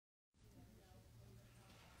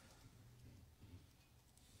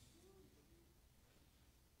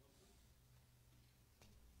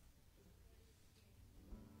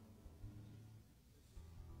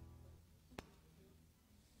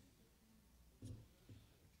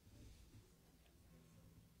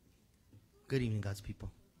Good evening, God's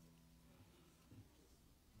people.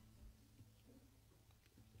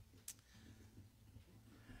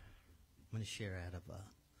 I'm going to share out of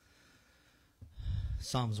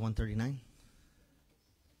Psalms 139,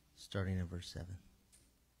 starting in verse 7.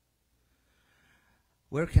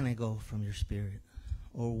 Where can I go from your spirit?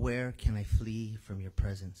 Or where can I flee from your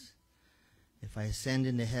presence? If I ascend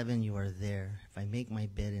into heaven, you are there. If I make my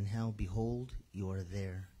bed in hell, behold, you are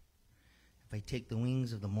there. If I take the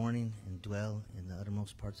wings of the morning and dwell in the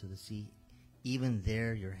uttermost parts of the sea, even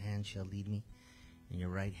there your hand shall lead me, and your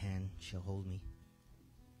right hand shall hold me.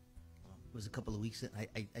 It was a couple of weeks,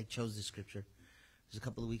 I chose this scripture. It was a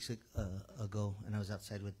couple of weeks ago, and I was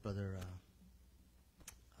outside with Brother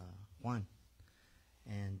Juan.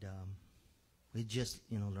 And we just,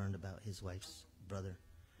 learned about his wife's brother.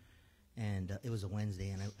 And it was a Wednesday,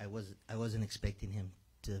 and I wasn't expecting him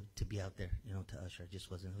to be out there, to usher. I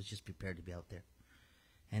just wasn't. I was just prepared to be out there.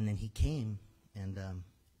 And then he came, and I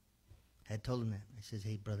had told him that. I says,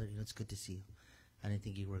 hey, brother, it's good to see you. I didn't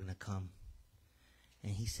think you were going to come.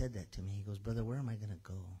 And he said that to me. He goes, brother, where am I going to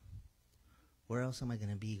go? Where else am I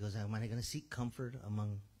going to be? He goes, am I going to seek comfort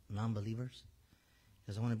among non-believers?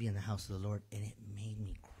 Because I want to be in the house of the Lord. And it made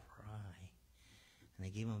me cry. And I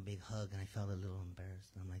gave him a big hug, and I felt a little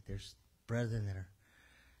embarrassed. And I'm like, there's brethren that are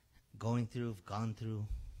have gone through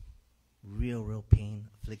real pain,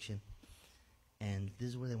 affliction. And this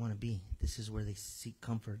is where they want to be. This is where they seek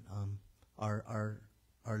comfort. Our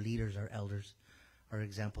leaders, our elders, are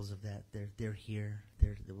examples of that. They're here.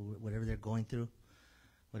 Whatever they're going through,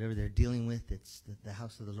 whatever they're dealing with, it's the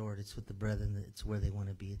house of the Lord. It's with the brethren. It's where they want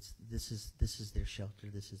to be. This is their shelter.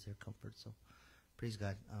 This is their comfort. So, praise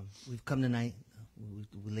God. We've come tonight. We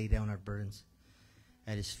lay down our burdens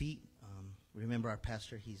at His feet. Remember our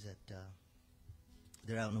pastor. He's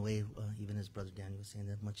they're out and away. Even as Brother Daniel was saying,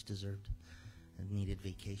 that much deserved and needed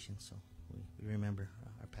vacation. So we remember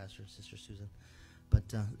our pastor, Sister Susan. But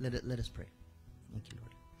let us pray. Thank you,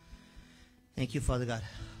 Lord. Thank you, Father God.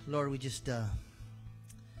 Lord, we just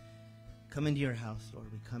come into your house,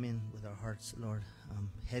 Lord. We come in with our hearts, Lord,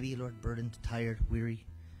 heavy, Lord, burdened, tired, weary.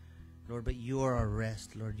 Lord, but you are our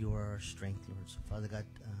rest, Lord. You are our strength, Lord. So, Father God,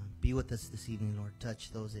 be with us this evening, Lord.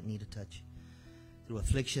 Touch those that need a touch. Through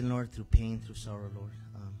affliction, Lord, through pain, through sorrow, Lord.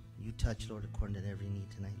 You touch, Lord, according to every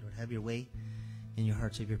need tonight, Lord. Have your way in your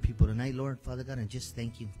hearts of your people tonight, Lord, Father God, and just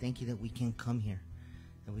thank you. Thank you that we can come here.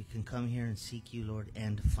 That we can come here and seek you, Lord,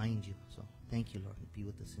 and find you. So thank you, Lord, and be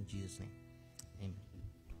with us in Jesus' name. Amen.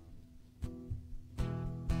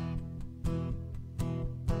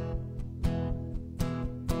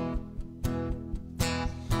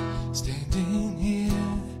 Standing here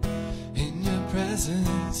in your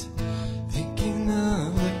presence, thinking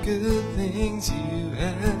of the good things you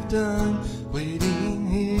have done, waiting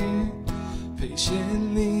here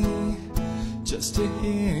patiently, just to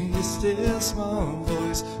hear your still small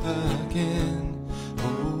voice again.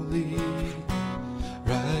 Holy,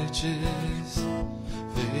 righteous,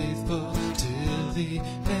 faithful till the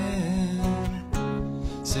end.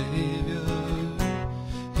 Savior,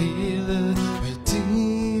 healer,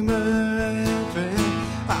 redeemer, and friend.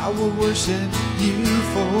 I will worship you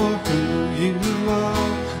for who you are.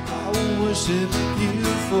 I will worship you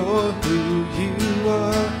for who you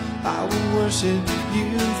are. I will worship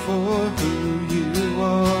you for who you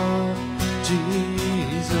are,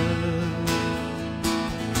 Jesus.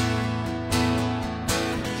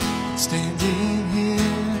 Standing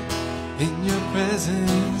here in your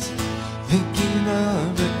presence, thinking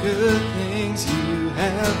of the good things you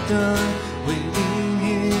have done, waiting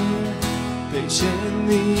here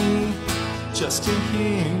patiently, just to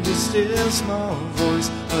hear your still small voice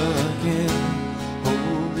again.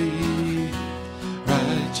 Holy,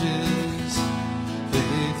 righteous,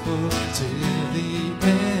 faithful till the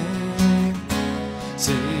end.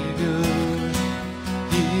 Savior,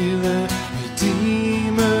 healer,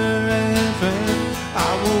 redeemer, and friend. I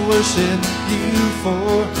will worship you for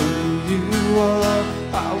who you are.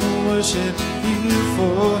 I will worship you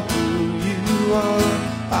for who you are.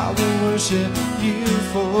 I will worship you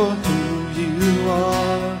for who you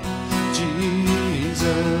are, Jesus.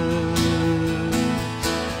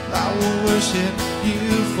 I will worship you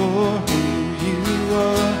for who you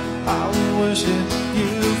are. I will worship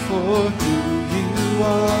you for who you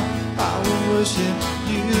are. I will worship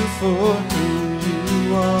you for who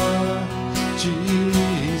you are, Jesus.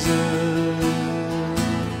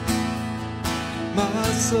 My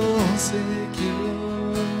soul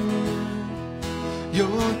secure,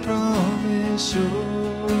 your promise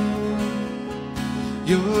sure,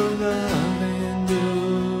 your love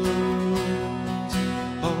endures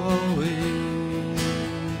always.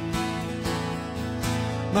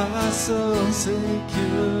 my soul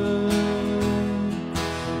secure.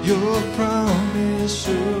 Your promise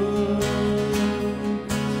sure,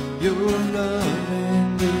 your love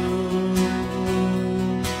endures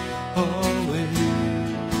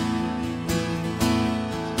always.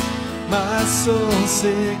 My soul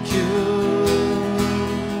secure,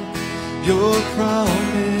 your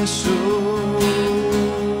promise sure,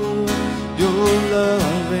 your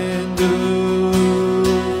love endures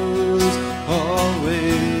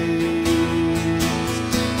always.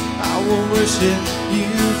 I will worship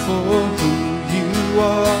you for who you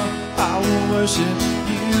are. I will worship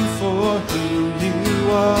you for who you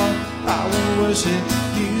are. I will worship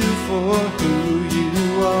you for who you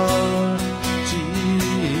are,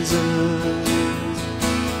 Jesus.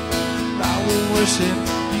 I will worship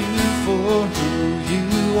you for who you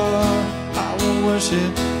are. I will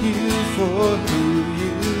worship you for who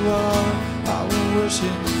you are. I will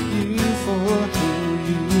worship you for who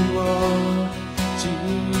you are,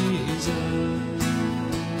 Jesus.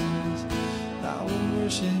 I will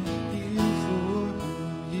worship you for who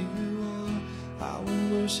you are. I will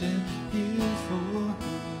worship you for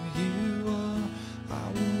who you are. I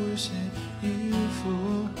will worship you for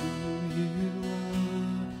who you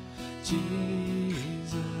are, Jesus.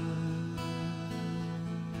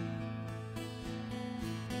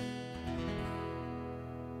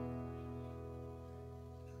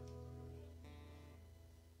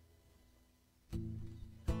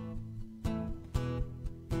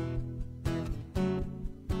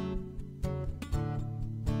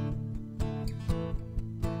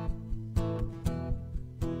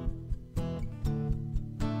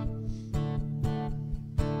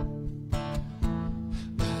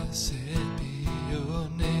 Blessed be your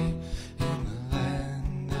name in the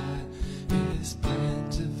land that is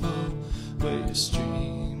plentiful, where your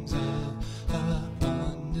streams of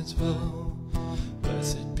abundance flow.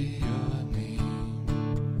 Blessed be your name.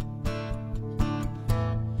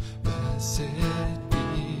 Blessed be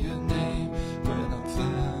your name when I'm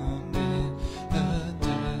found in a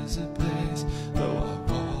desert place, though I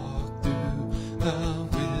walk through the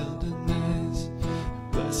wilderness.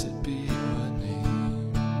 Blessed be your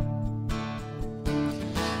name.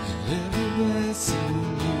 Every blessing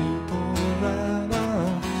you pour out,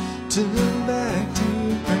 I'll turn back to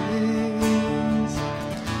praise.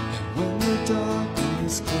 And when the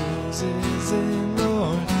darkness closes in,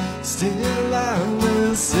 Lord, still I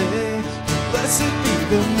will say, blessed be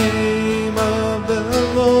the name of the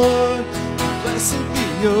Lord. Blessed be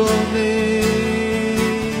your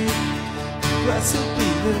name. Blessed be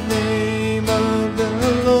the name of the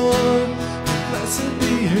Lord. Blessed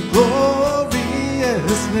be your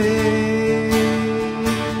glorious name.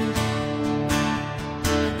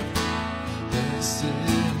 Blessed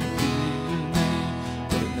be your name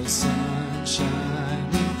when the sun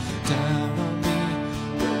shining down on me,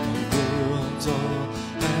 when the world's all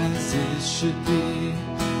as it should be.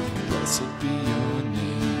 Blessed be your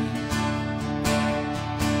name.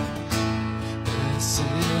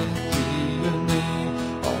 Blessed be your name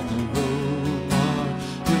on the road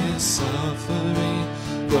marked with suffering,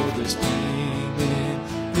 though there's pain in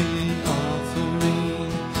the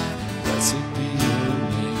offering. Blessed be your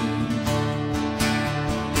name.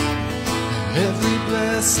 Every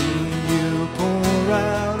blessing you pour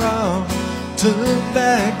out, I'll turn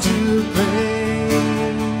back to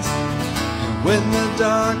praise. And when the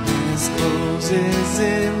darkness closes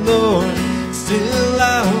in, Lord, still I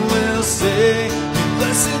will say,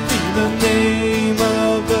 blessed be the name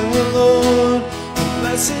of the Lord.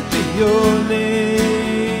 Blessed be your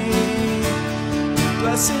name.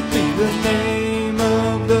 Blessed be the name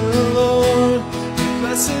of the Lord.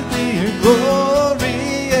 Blessed be your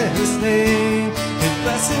glorious name. And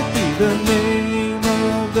blessed be the name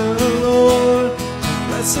of the Lord.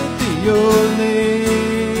 Blessed be your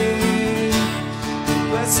name.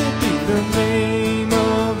 Blessed be the name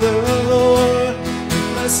of the Lord.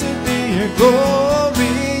 Blessed be your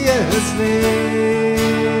glorious name.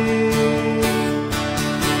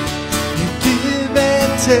 You give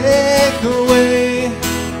and take away.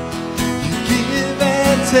 You give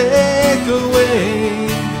and take away.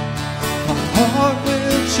 My heart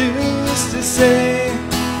will choose to say,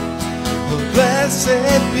 oh,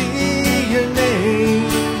 blessed be your name.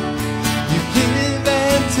 You give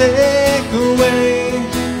and take away.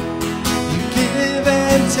 You give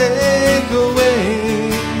and take away.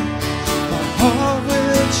 My heart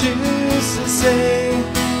will choose to say,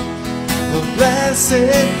 oh,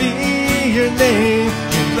 blessed be your name.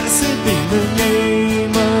 And blessed be the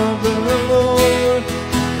name of the Lord.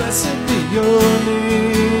 Blessed be your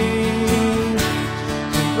name.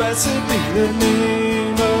 And blessed be the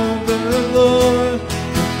name of the Lord.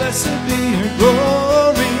 And Blessed be your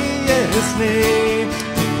glorious name.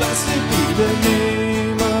 Blessed be the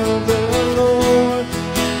name of the Lord.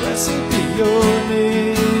 Blessed be your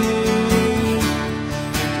name.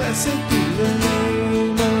 Blessed be the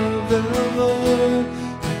name of the Lord.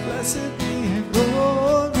 Blessed be your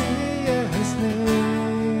glorious name.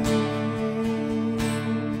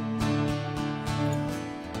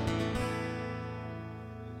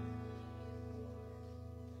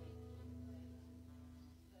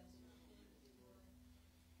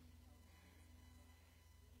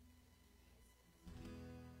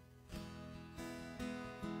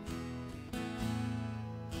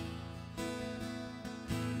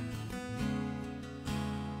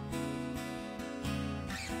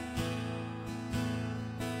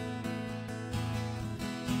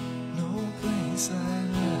 No place I'd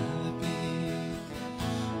rather be.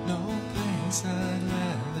 No place I'd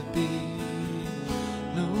rather be.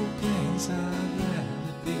 No place I'd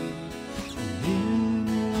rather be. In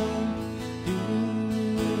your love.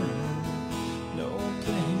 No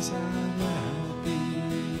place I'd rather be.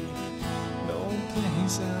 No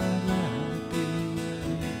place I'd rather be.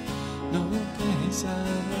 No place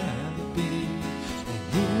I'd rather be.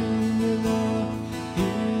 In your love.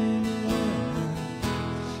 In your love.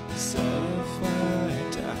 Set a fire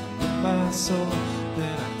down in my soul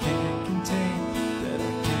that I can't contain, that I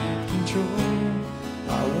can't control.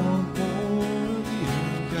 I want more of you,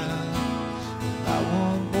 God. I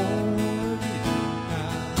want more of you,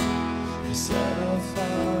 God. You set a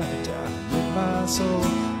fire down in my soul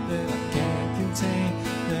that I can't contain,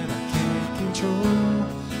 that I can't control.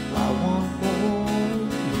 I want more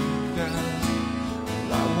of you, God.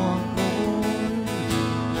 I want more of you,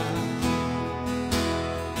 God.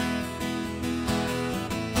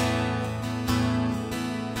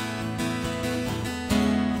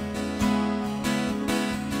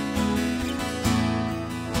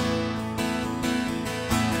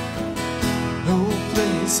 No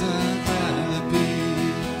place I'd rather be.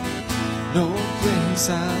 No place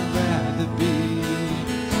I'd rather be.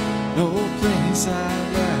 No place I'd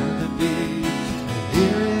rather be.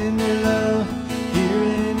 Here in your love, here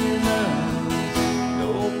in your love.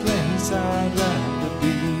 No place I'd rather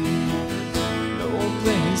be. No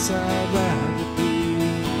place I'd rather be.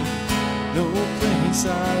 No place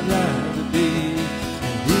I'd rather be.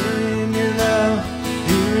 Here in your love,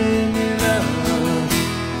 here in your love.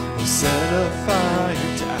 Set a fire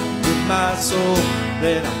down in my soul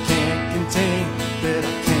that I can't contain, that I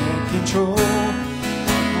can't control. I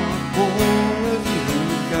want more of you,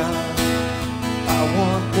 God. I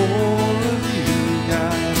want more of you,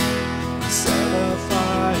 God. Set a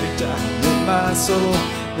fire down in my soul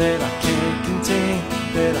that I can't contain,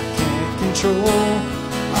 that I can't control.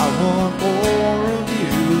 I want more of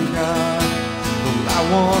you, God. I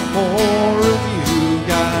want more of you,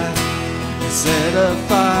 God. Set a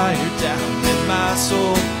fire down in my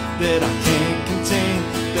soul that I can't contain,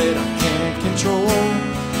 that I can't control.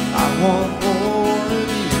 I want more of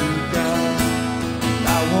you, God.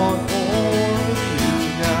 I want more of you,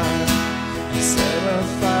 God. Set a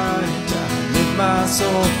fire down in my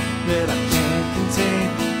soul that I can't contain,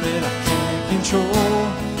 that I can't control.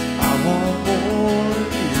 I want more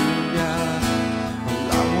of you, God.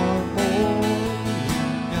 I want more of you,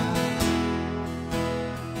 God.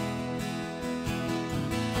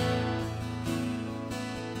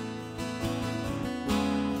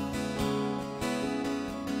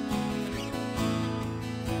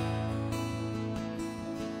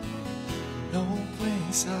 No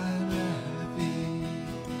place I'd rather be.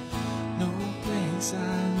 No place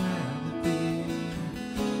I'd rather be.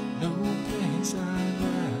 No place I'd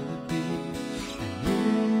rather be.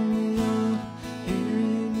 Here in your love, here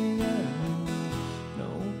in your love. No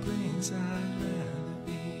place I'd rather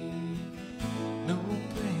be. No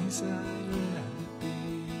place I'd rather be.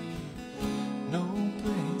 No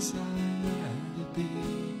place I'd rather be.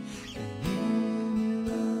 Here in your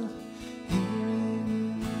love, here in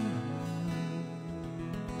your love.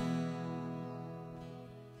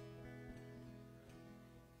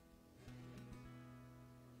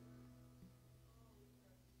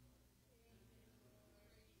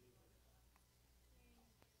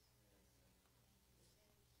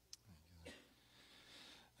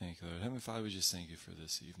 Thank you, Lord. Heavenly Father, we just thank you for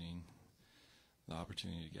this evening, the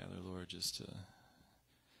opportunity to gather, Lord, just to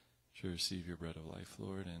receive your bread of life,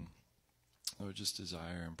 Lord. And Lord, just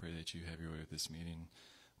desire and pray that you have your way with this meeting,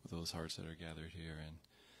 with those hearts that are gathered here. And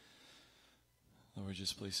Lord,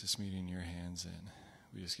 just place this meeting in your hands, and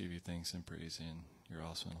we just give you thanks and praise in your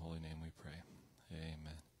awesome and holy name we pray.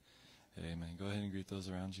 Amen. Amen. Go ahead and greet those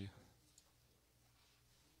around you.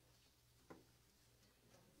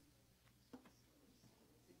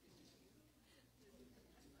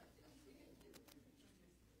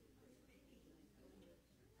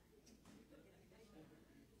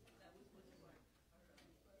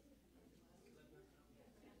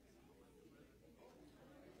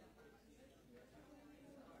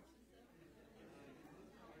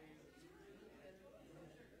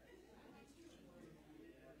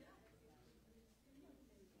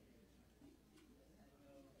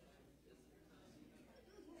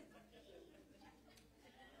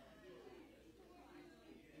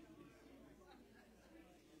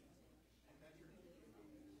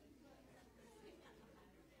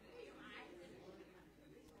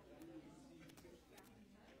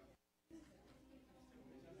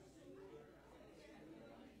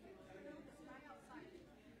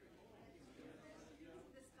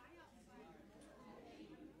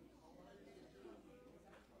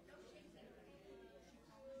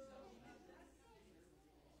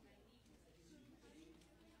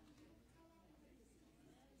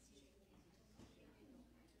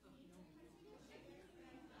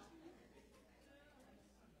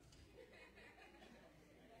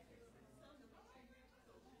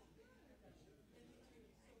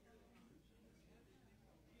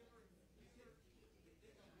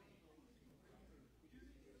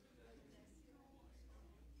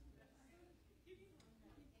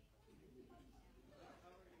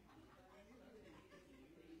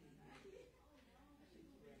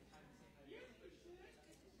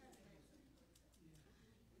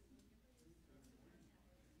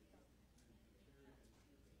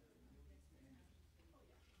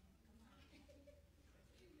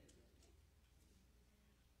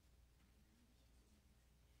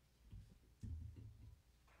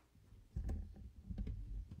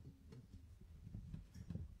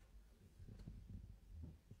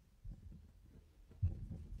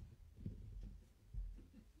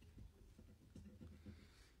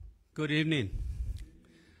 Good evening.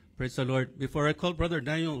 Praise the Lord. Before I call Brother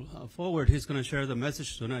Daniel forward, he's going to share the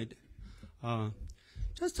message tonight.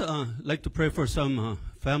 Just like to pray for some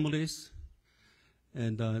families,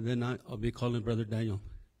 and then I'll be calling Brother Daniel.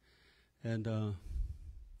 And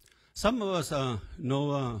some of us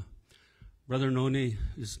know Brother Noni.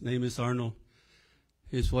 His name is Arnold.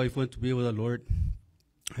 His wife went to be with the Lord.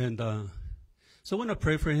 And so I want to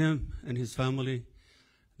pray for him and his family.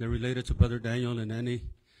 They're related to Brother Daniel and Annie.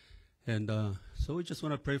 And so we just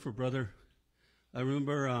want to pray for Brother. I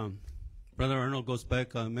remember Brother Arnold goes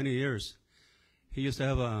back many years. He used to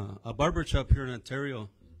have a barber shop here in Ontario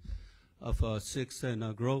of 6th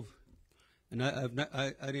and Grove. And I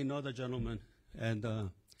didn't know the gentleman, and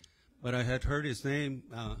but I had heard his name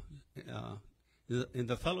in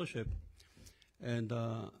the fellowship. And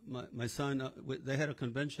my son, they had a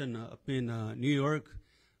convention up in New York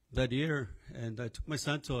that year, and I took my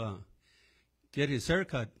son to get his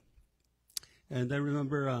haircut. And I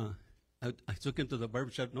remember I took him to the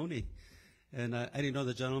barbershop Noni, and I didn't know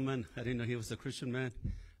the gentleman. I didn't know he was a Christian man.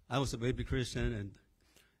 I was a baby Christian,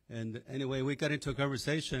 and anyway, we got into a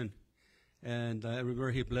conversation, and I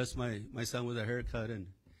remember he blessed my son with a haircut and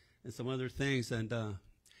some other things, and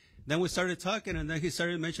then we started talking, and then he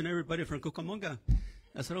started mentioning everybody from Cucamonga.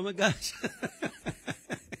 I said, oh my gosh.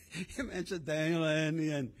 He mentioned Daniel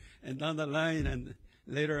and down the line, and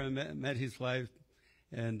later I met his wife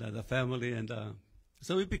and the family, and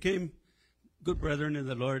so we became good brethren in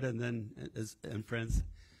the Lord, and then and friends.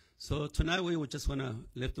 So tonight we would just want to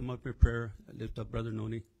lift them up in prayer, lift up Brother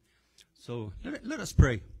Noni. So let us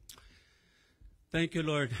pray. Thank you,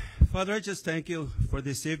 Lord. Father, I just thank you for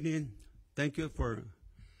this evening. Thank you for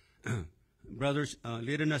brothers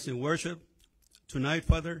leading us in worship tonight,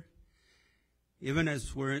 Father. Even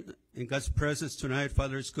as we're in God's presence tonight,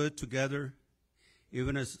 Father, it's good together.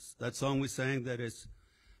 Even as that song we sang, that is,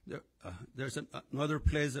 there's another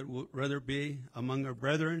place that we'd rather be among our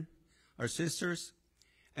brethren, our sisters,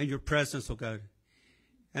 and your presence, oh God.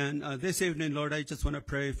 And this evening, Lord, I just want to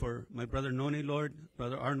pray for my brother Noni, Lord,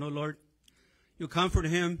 Brother Arnold, Lord. You comfort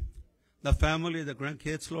him, the family, the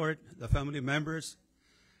grandkids, Lord, the family members.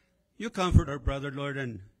 You comfort our brother, Lord,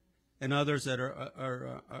 and others that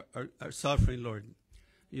are suffering, Lord.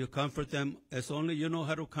 You comfort them as only you know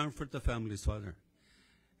how to comfort the families, Father.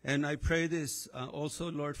 And I pray this also,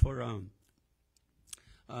 Lord, for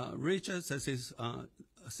Richard, as he's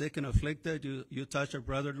sick and afflicted. You touch our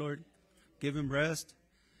brother, Lord. Give him rest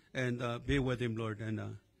and be with him, Lord.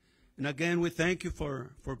 And again, we thank you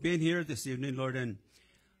for being here this evening, Lord. And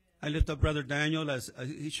I lift up Brother Daniel as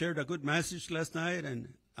he shared a good message last night,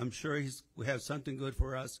 and I'm sure we have something good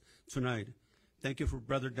for us tonight. Thank you for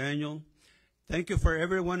Brother Daniel. Thank you for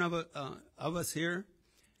every one of us here,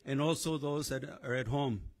 and also those that are at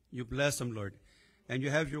home. You bless them, Lord. And you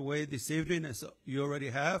have your way this evening, as you already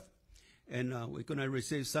have. And we're going to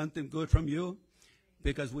receive something good from you,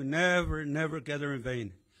 because we never gather in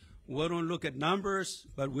vain. We don't look at numbers,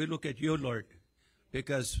 but we look at you, Lord,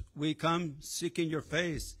 because we come seeking your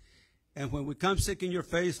face. And when we come seeking your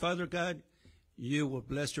face, Father God, you will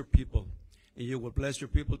bless your people. And you will bless your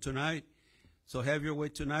people tonight. So have your way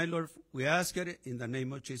tonight, Lord. We ask it in the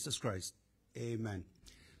name of Jesus Christ. Amen.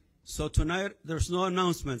 So tonight, there's no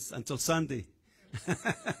announcements until Sunday.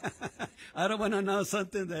 I don't want to announce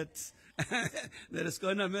something that is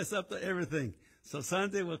going to mess up everything. So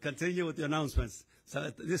Sunday, we'll continue with the announcements.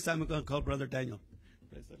 So this time, I'm going to call Brother Daniel.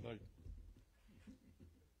 Praise the Lord.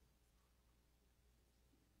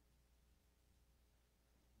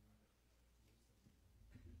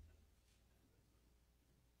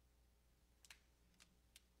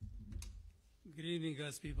 Good evening,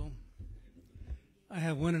 God's people. I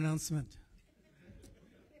have one announcement.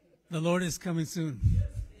 The Lord is coming soon.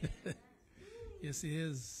 Yes, He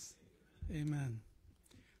is. Amen.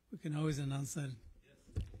 We can always announce that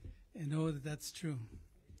and know that that's true.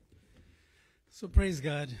 So praise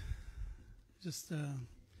God. Just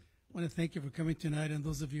want to thank you for coming tonight, and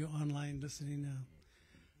those of you online listening.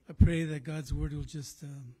 I pray that God's word will just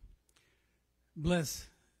bless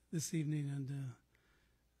this evening and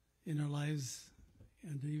in our lives,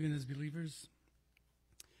 and even as believers.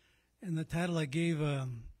 And the title I gave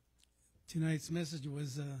tonight's message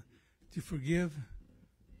was to forgive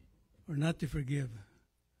or not to forgive.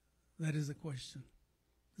 That is a question.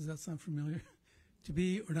 Does that sound familiar? To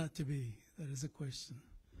be or not to be? That is a question.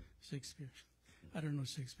 Shakespeare. I don't know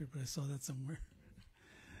Shakespeare, but I saw that somewhere.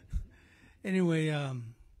 Anyway,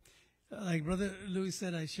 like Brother Louis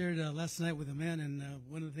said, I shared last night with a man, and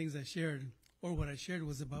one of the things I shared, or what I shared,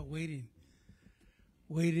 was about waiting.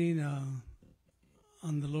 Waiting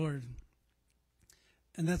on the Lord.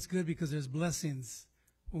 And that's good, because there's blessings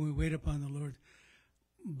when we wait upon the Lord.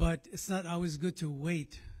 But it's not always good to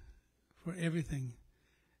wait for everything.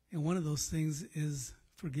 And one of those things is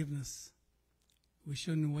forgiveness. We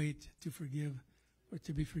shouldn't wait to forgive or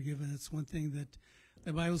to be forgiven. That's one thing that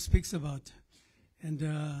the Bible speaks about.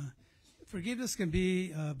 And forgiveness can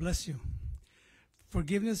be, bless you,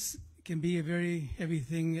 forgiveness can be a very heavy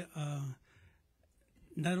thing,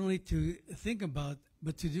 not only to think about,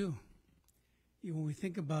 but to do. When we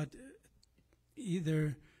think about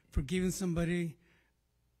either forgiving somebody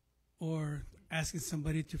or asking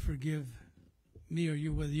somebody to forgive me or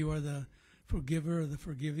you, whether you are the forgiver or the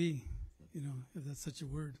forgivee, if that's such a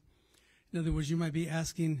word. In other words, you might be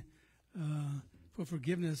asking for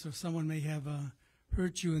forgiveness, or someone may have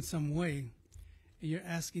hurt you in some way, and you're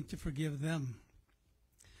asking to forgive them.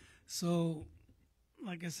 So,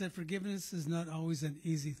 like I said, forgiveness is not always an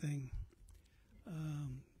easy thing.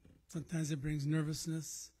 Sometimes it brings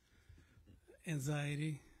nervousness,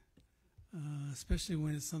 anxiety, especially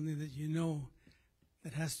when it's something that you know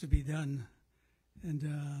that has to be done.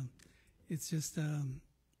 And it's just,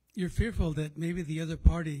 you're fearful that maybe the other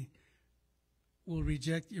party will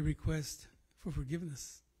reject your request for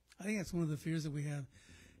forgiveness. I think that's one of the fears that we have.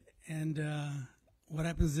 And what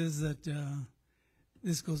happens is that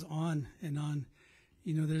this goes on and on.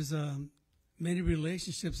 There's many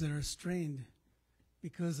relationships that are strained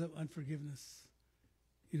because of unforgiveness.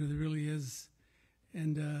 There really is.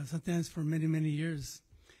 And sometimes for many, many years,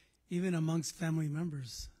 even amongst family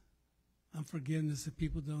members, unforgiveness, that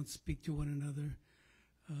people don't speak to one another.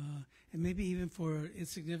 And maybe even for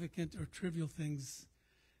insignificant or trivial things,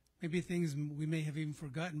 maybe things we may have even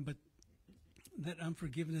forgotten, but that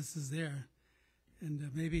unforgiveness is there. And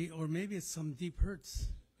maybe it's some deep hurts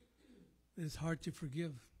that is hard to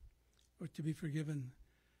forgive or to be forgiven.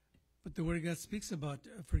 But the Word of God speaks about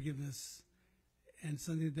forgiveness, and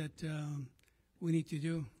something that we need to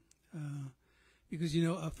do. Because,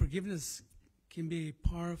 forgiveness can be a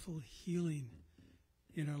powerful healing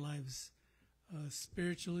in our lives,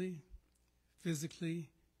 spiritually, physically,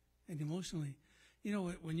 and emotionally.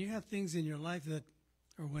 When you have things in your life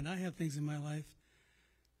or when I have things in my life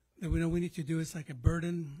that we know we need to do, it's like a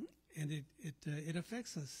burden, and it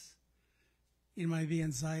affects us. It might be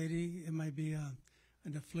anxiety, it might be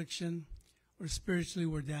an affliction, or spiritually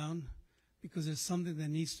we're down because there's something that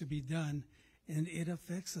needs to be done, and it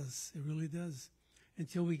affects us. It really does.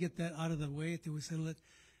 Until we get that out of the way, until we settle it,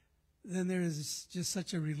 then there is just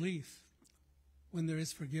such a relief. When there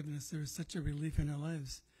is forgiveness, there is such a relief in our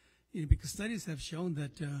lives. Because studies have shown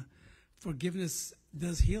that forgiveness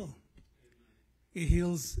does heal. It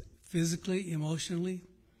heals physically, emotionally,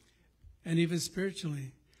 and even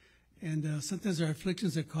spiritually. And sometimes our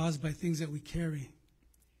afflictions are caused by things that we carry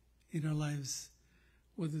in our lives,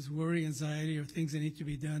 whether it's worry, anxiety, or things that need to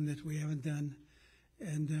be done that we haven't done.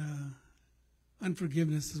 And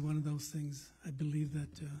unforgiveness is one of those things, I believe,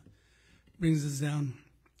 that brings us down.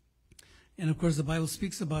 And of course, the Bible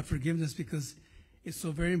speaks about forgiveness because it's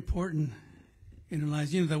so very important in our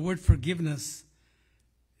lives. The word forgiveness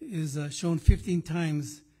is shown 15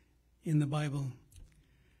 times in the Bible.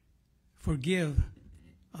 Forgive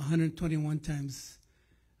 121 times.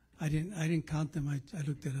 I didn't count them. I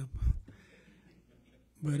looked it up.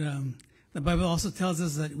 But the Bible also tells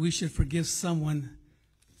us that we should forgive someone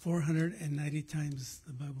 490 times,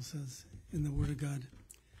 the Bible says, in the Word of God.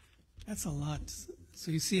 That's a lot. So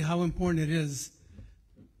you see how important it is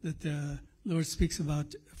that the Lord speaks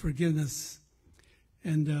about forgiveness.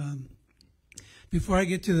 And before I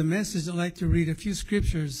get to the message, I'd like to read a few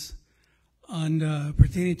scriptures on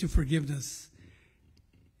pertaining to forgiveness.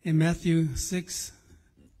 In Matthew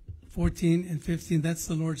 6:14 and 15, that's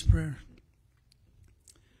the Lord's Prayer.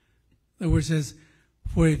 The word says,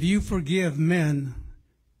 "For if you forgive men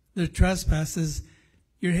their trespasses,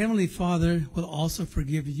 your heavenly Father will also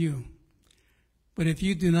forgive you. But if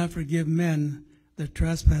you do not forgive men their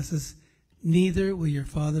trespasses, neither will your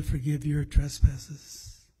Father forgive your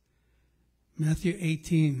trespasses." Matthew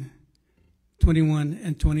 18:21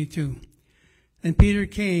 and 22. And Peter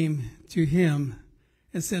came to him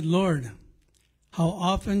and said, "Lord, how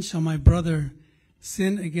often shall my brother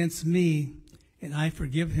sin against me and I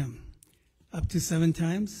forgive him? Up to 7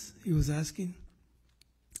 times?" He was asking.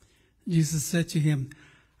 Jesus said to him,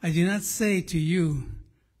 "I do not say to you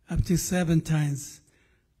up to 7 times,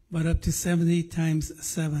 but up to 70 times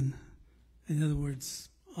 7. In other words,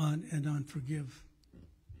 on and on, forgive.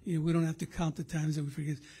 We don't have to count the times that we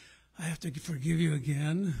forgive. I have to forgive you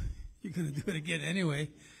again. You're going to do it again anyway.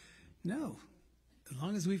 No, as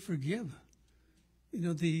long as we forgive. I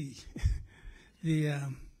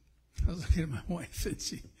was looking at my wife,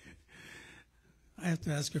 and I have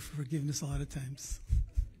to ask her for forgiveness a lot of times.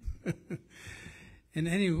 in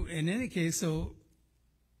any case, so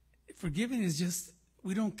forgiving is just,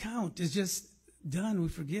 we don't count. It's just done. We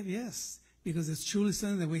forgive, yes, because it's truly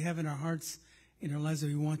something that we have in our hearts, in our lives, that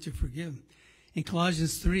we want to forgive. In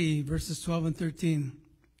Colossians 3, verses 12 and 13,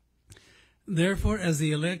 therefore, as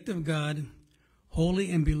the elect of God, holy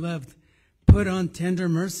and beloved, put on tender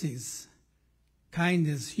mercies,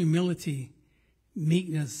 kindness, humility,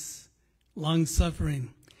 meekness,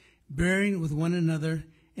 long-suffering, bearing with one another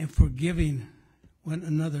and forgiving one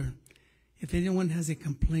another. If anyone has a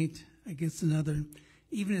complaint against another,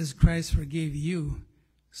 even as Christ forgave you,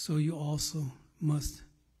 so you also must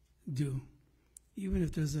do. Even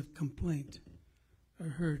if there's a complaint or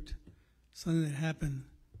hurt, something that happened,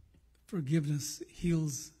 forgiveness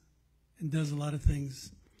heals and does a lot of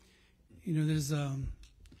things. You know, there's a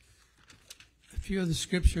few other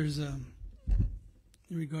scriptures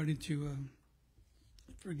regarding to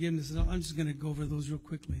forgiveness. And I'm just going to go over those real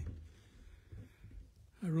quickly.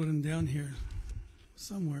 I wrote them down here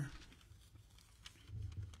somewhere.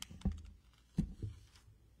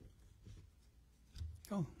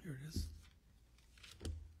 Oh, here it is.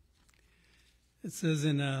 It says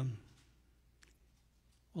in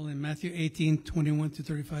Matthew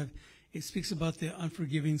 18:21-35, it speaks about the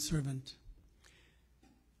unforgiving servant.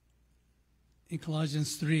 In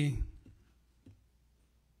Colossians 3,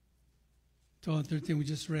 12 and 13, we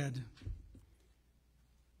just read.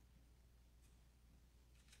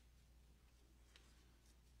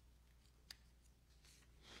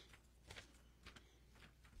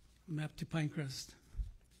 Map to Pinecrest.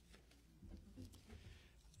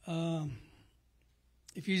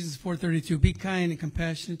 Ephesians 4:32, be kind and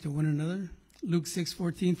compassionate to one another. Luke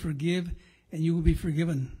 6:14, forgive and you will be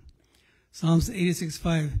forgiven. Psalms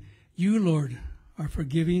 86:5, you, Lord, are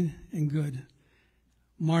forgiving and good.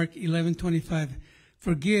 Mark 11:25,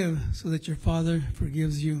 forgive so that your Father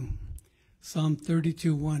forgives you. Psalm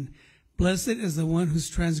 32:1, blessed is the one whose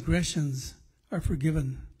transgressions are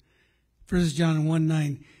forgiven. 1 John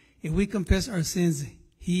 1:9, if we confess our sins,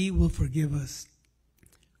 he will forgive us.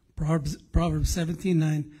 Proverbs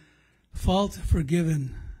 17:9, fault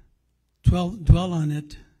forgiven,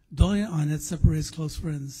 dwelling on it separates close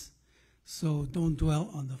friends. So don't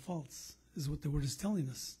dwell on the faults, is what the word is telling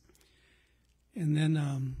us. And then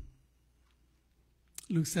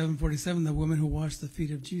Luke 7:47, the woman who washed the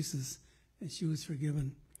feet of Jesus, and she was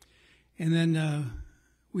forgiven. And then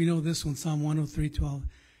we know this one, Psalm 103:12,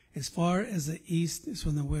 as far as the east is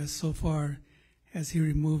from the west, so far has he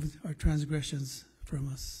removed our transgressions from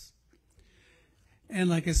us. And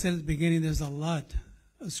like I said at the beginning, there's a lot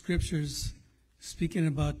of scriptures speaking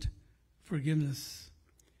about forgiveness.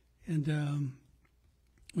 And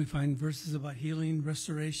we find verses about healing,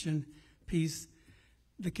 restoration, peace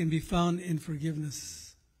that can be found in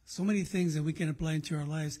forgiveness. So many things that we can apply into our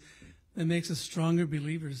lives that makes us stronger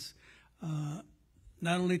believers, not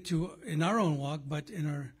only in our own walk, but in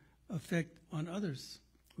our effect on others.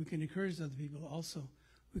 We can encourage other people also.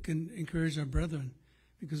 We can encourage our brethren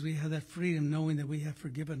because we have that freedom knowing that we have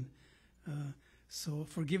forgiven. So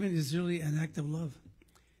forgiving is really an act of love.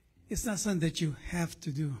 It's not something that you have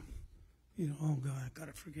to do. You know, oh God, I've got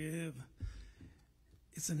to forgive.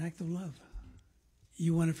 It's an act of love.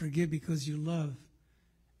 You want to forgive because you love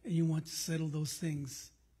and you want to settle those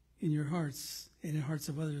things in your hearts and in the hearts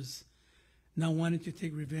of others. Not wanting to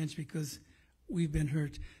take revenge because we've been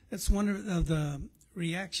hurt. That's one of the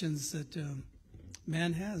reactions that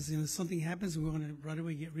man has. You know, something happens, we want to right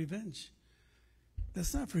away get revenge.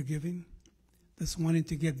 That's not forgiving. That's wanting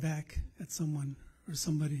to get back at someone or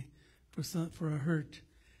somebody for a hurt.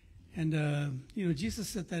 And, you know, Jesus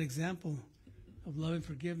set that example of love and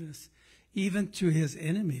forgiveness even to his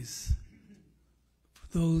enemies, for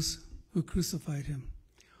those who crucified him.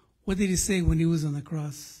 What did he say when he was on the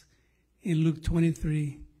cross? In Luke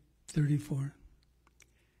 23:34.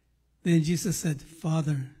 Then Jesus said,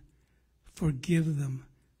 Father, forgive them,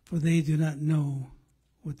 for they do not know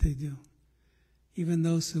what they do. Even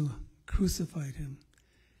those who crucified him,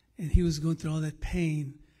 and he was going through all that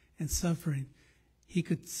pain and suffering, he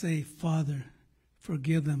could say, Father,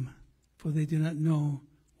 forgive them, for they do not know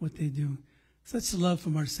what they do. Such love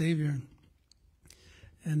from our Savior.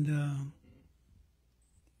 And,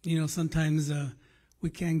 you know, sometimes we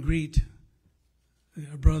can't greet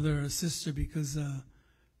a brother or a sister because,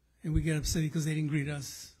 and we get upset because they didn't greet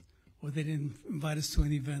us or they didn't invite us to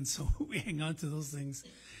an event. So we hang on to those things.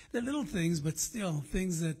 They're little things, but still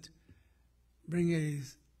things that bring a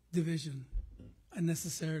division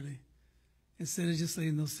unnecessarily instead of just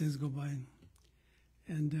letting those things go by.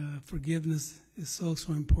 And forgiveness is so,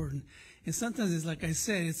 so important. And sometimes it's like I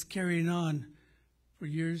said, it's carrying on for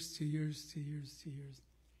years to years to years to years.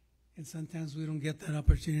 And sometimes we don't get that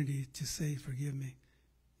opportunity to say, forgive me.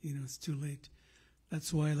 You know, it's too late.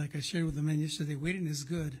 That's why, like I shared with the man yesterday, waiting is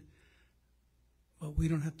good, but we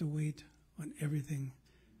don't have to wait on everything.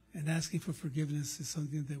 And asking for forgiveness is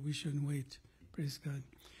something that we shouldn't wait. Praise God.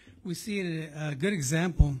 We see a good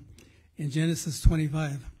example in Genesis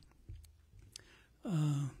 25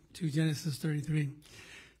 to Genesis 33.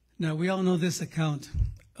 Now, we all know this account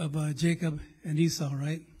of Jacob and Esau,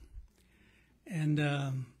 right? And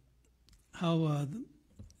how,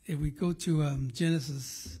 if we go to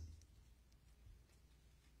Genesis,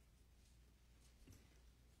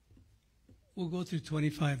 we'll go through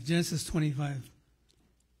 25, Genesis 25.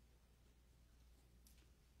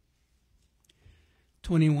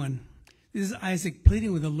 21. This is Isaac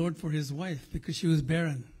pleading with the Lord for his wife because she was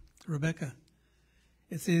barren, Rebekah.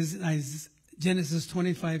 It says, Genesis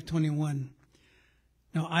 25:21.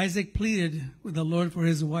 Now Isaac pleaded with the Lord for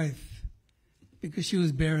his wife because she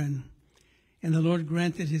was barren, and the Lord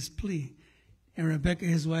granted his plea, and Rebekah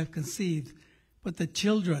his wife conceived. But the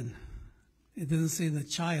children, it doesn't say the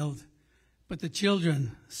child, but the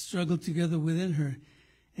children struggled together within her.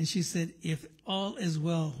 And she said, if all is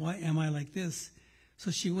well, why am I like this? So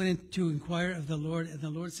she went in to inquire of the Lord, and the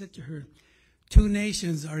Lord said to her, 2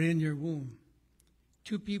 nations are in your womb.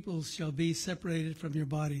 2 peoples shall be separated from your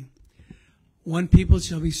body. 1 people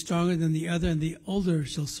shall be stronger than the other, and the older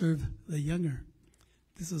shall serve the younger.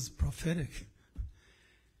 This is prophetic.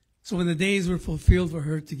 So when the days were fulfilled for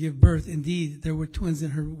her to give birth, indeed, there were twins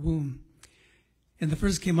in her womb. And the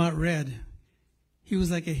first came out red. He was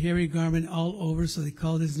like a hairy garment all over, so they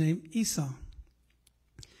called his name Esau.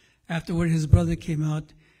 Afterward, his brother came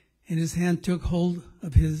out, and his hand took hold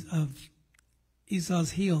of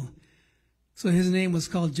Esau's heel. So his name was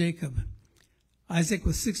called Jacob. Isaac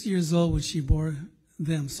was 6 years old when she bore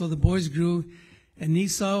them. So the boys grew, and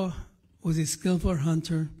Esau was a skillful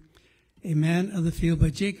hunter, a man of the field,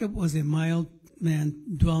 but Jacob was a mild man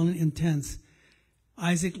dwelling in tents.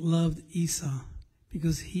 Isaac loved Esau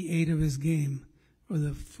because he ate of his game, or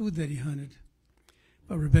the food that he hunted.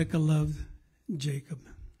 But Rebekah loved Jacob.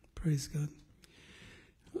 Praise God.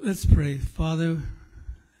 Let's pray. Father,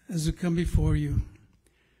 as we come before you,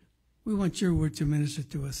 we want your word to minister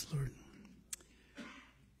to us, Lord.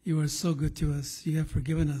 You are so good to us. You have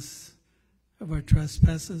forgiven us of our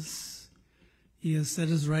trespasses. You have set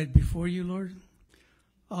us right before you, Lord,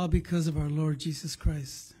 all because of our Lord Jesus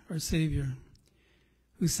Christ, our Savior,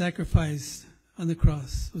 who sacrificed on the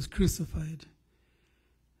cross, was crucified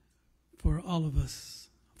for all of us,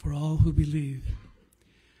 for all who believe.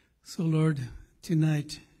 So, Lord,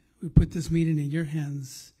 tonight we put this meeting in your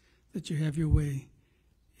hands, that you have your way.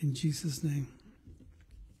 In Jesus' name.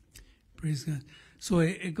 Praise God. So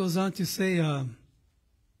it goes on to say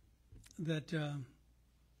that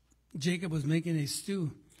Jacob was making a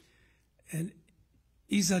stew, and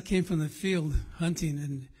Esau came from the field hunting,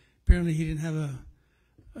 and apparently he didn't have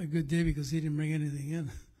a good day because he didn't bring anything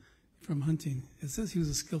in from hunting. It says he was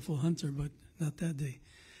a skillful hunter, but not that day.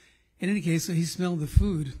 In any case, so he smelled the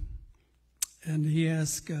food, and he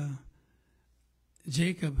asked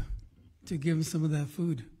Jacob to give him some of that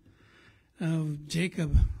food.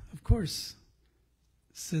 Jacob, of course,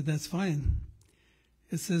 said that's fine.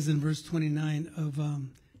 It says in verse 29 of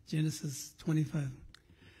Genesis 25.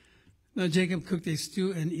 Now Jacob cooked a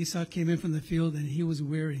stew, and Esau came in from the field, and he was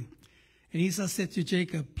weary. And Esau said to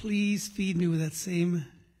Jacob, please feed me with that same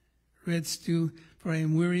red stew, for I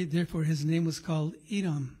am weary. Therefore his name was called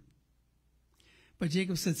Edom. But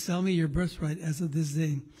Jacob said, sell me your birthright as of this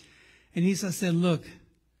day. And Esau said, look,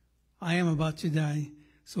 I am about to die,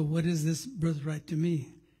 so what is this birthright to me?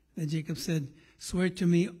 Then Jacob said, swear to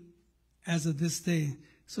me as of this day.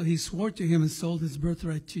 So he swore to him and sold his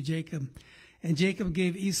birthright to Jacob. And Jacob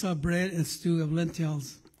gave Esau bread and stew of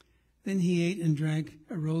lentils. Then he ate and drank,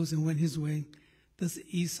 arose and went his way. Thus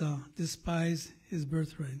Esau despised his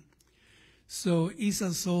birthright. So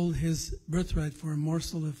Esau sold his birthright for a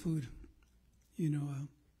morsel of food, a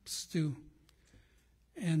stew.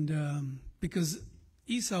 And because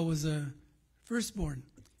Esau was a firstborn,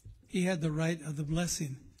 he had the right of the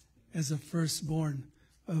blessing as a firstborn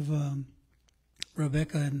of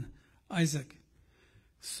Rebekah and Isaac.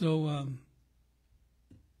 So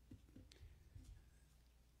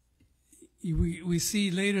we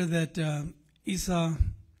see later that Esau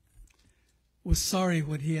was sorry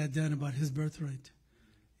what he had done about his birthright.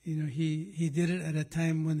 He did it at a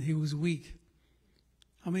time when he was weak.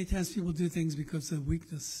 How many times people do things because of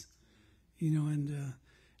weakness, and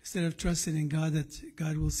instead of trusting in God that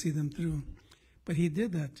God will see them through. But he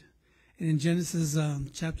did that. And in Genesis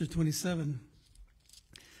chapter 27,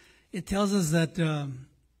 it tells us that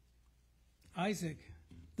Isaac,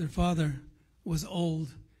 their father, was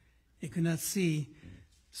old. He could not see.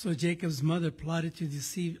 So Jacob's mother plotted to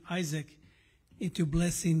deceive Isaac into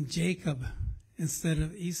blessing Jacob instead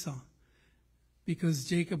of Esau, because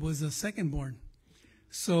Jacob was the second-born.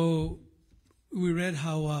 So we read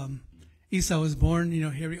how Esau was born,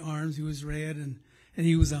 hairy arms, he was red, and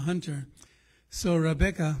he was a hunter. So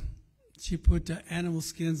Rebekah, she put animal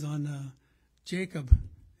skins on Jacob,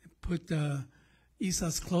 put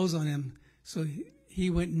Esau's clothes on him, so he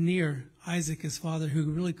went near Isaac, his father,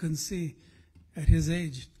 who really couldn't see at his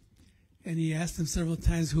age. And he asked him several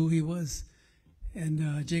times who he was.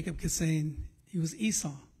 And Jacob kept saying he was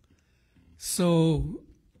Esau. So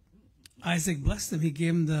Isaac blessed him. He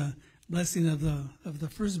gave him the blessing of the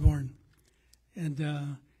firstborn,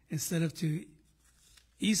 and instead of to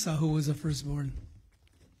Esau, who was the firstborn.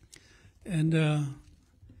 And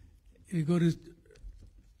if you go to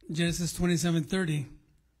Genesis 27:30,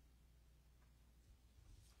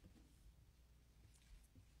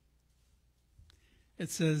 it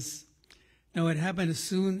says, "Now it happened as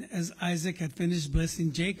soon as Isaac had finished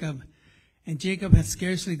blessing Jacob, and Jacob had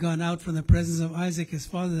scarcely gone out from the presence of Isaac his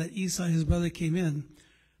father, that Esau his brother came in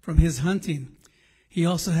from his hunting. He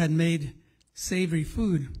also had made savory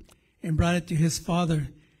food and brought it to his father,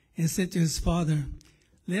 and said to his father,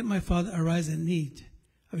 'Let my father arise and eat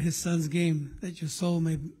of his son's game, that your soul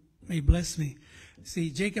may bless me.'" See,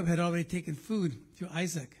 Jacob had already taken food to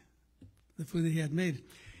Isaac, the food that he had made.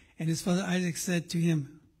 And his father Isaac said to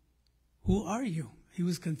him, "Who are you?" He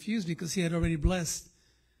was confused because he had already blessed.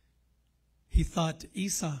 He thought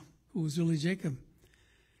Esau, who was really Jacob.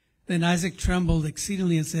 Then Isaac trembled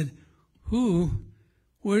exceedingly and said,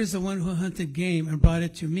 Where is the one who hunted game and brought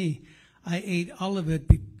it to me? I ate all of it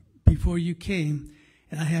before you came,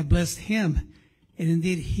 and I have blessed him, and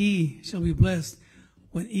indeed he shall be blessed."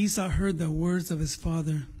 When Esau heard the words of his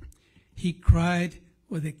father, he cried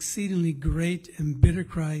with exceedingly great and bitter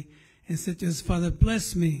cry, and said to his father,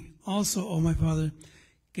 "Bless me also, O my father."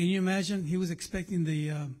 Can you imagine? He was expecting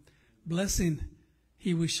the blessing.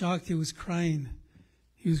 He was shocked. He was crying.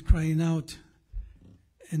 He was crying out,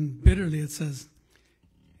 and bitterly it says.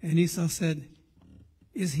 And Esau said,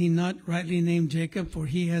 "Is he not rightly named Jacob? For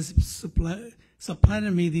he has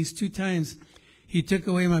supplanted me these 2 times. He took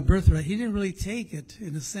away my birthright." He didn't really take it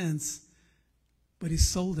in a sense, but he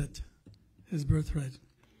sold it, his birthright.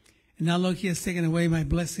 "And now look, he has taken away my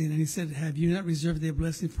blessing." And he said, "Have you not reserved the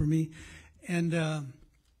blessing for me?" And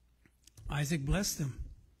Isaac blessed him.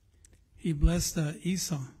 He blessed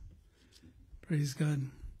Esau. Praise God.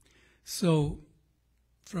 So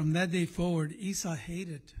from that day forward, Esau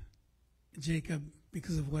hated Jacob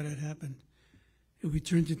because of what had happened. If we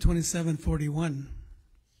turn to 27:41,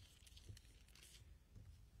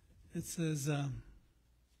 it says,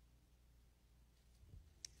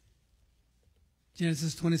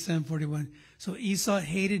 Genesis 27:41. "So Esau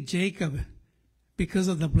hated Jacob because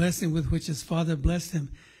of the blessing with which his father blessed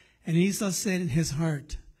him. And Esau said in his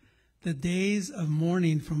heart, 'The days of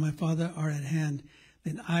mourning for my father are at hand.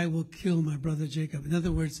 Then I will kill my brother Jacob.'" In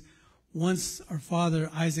other words, once our father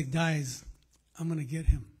Isaac dies, I'm going to get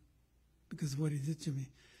him because of what he did to me.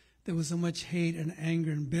 There was so much hate and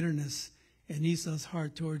anger and bitterness in Esau's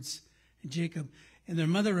heart towards Jacob. And their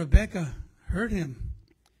mother Rebekah heard him.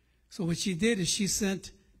 So what she did is she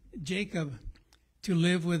sent Jacob to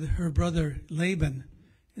live with her brother Laban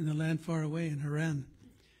in the land far away in Haran,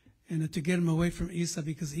 and to get him away from Esau,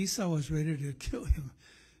 because Esau was ready to kill him.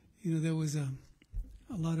 There was a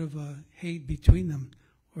lot of hate between them,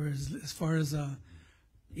 or as far as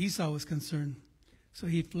Esau was concerned. So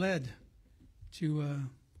he fled to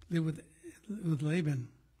live with Laban.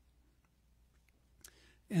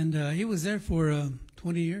 And he was there for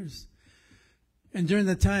 20 years. And during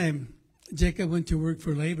that time, Jacob went to work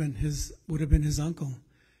for Laban, would have been his uncle.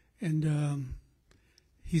 And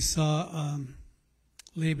he saw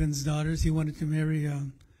Laban's daughters. He wanted to marry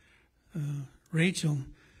Rachel.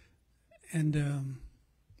 And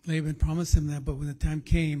Laban promised him that, but when the time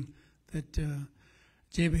came that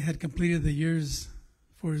Jacob had completed the years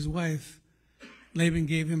for his wife, Laban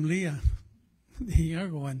gave him Leah, the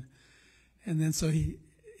younger one. And then so he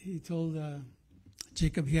told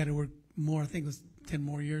Jacob he had to work more, I think it was 10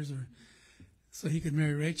 more years, so he could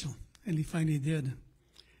marry Rachel. And he finally did.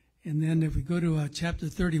 And then if we go to chapter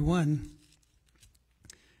 31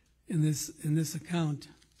 in this account,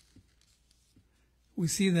 we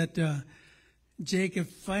see that Jacob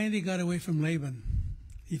finally got away from Laban.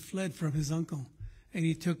 He fled from his uncle, and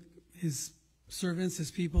he took his servants,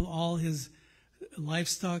 his people, all his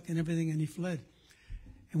livestock and everything, and he fled.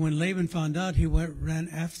 And when Laban found out, he ran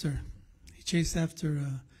after. He chased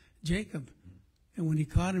after Jacob, And when he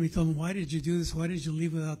caught him, he told him, "Why did you do this? Why did you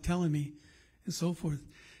leave without telling me?" And so forth.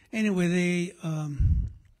 Anyway, they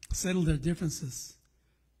settled their differences.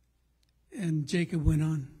 And Jacob went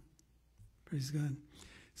on. Praise God.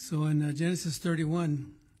 So in Genesis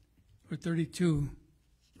 31 or 32,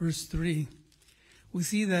 verse 3, we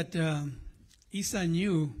see that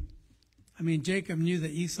Jacob knew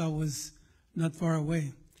that Esau was not far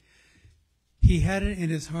away. He had it in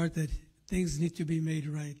his heart that things need to be made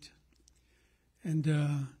right. And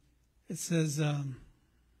it says, in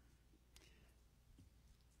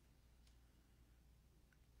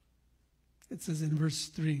verse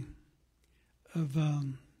 3 of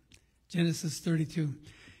Genesis 32,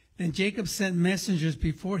 "Then Jacob sent messengers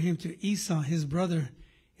before him to Esau, his brother,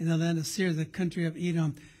 in the land of Seir, the country of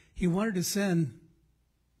Edom." He wanted to send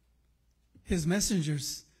his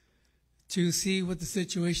messengers to see what the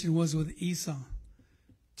situation was with Esau,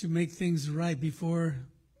 to make things right before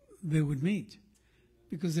they would meet,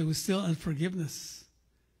 because there was still unforgiveness.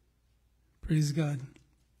 Praise God.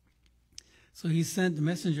 So he sent the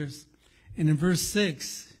messengers. And in verse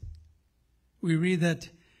 6, we read that,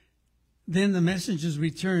 "Then the messengers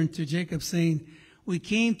returned to Jacob, saying, 'We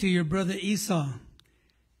came to your brother Esau,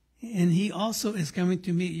 and he also is coming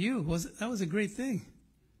to meet you.'" That was a great thing.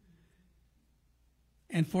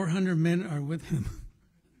 "And 400 men are with him."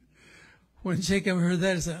 When Jacob heard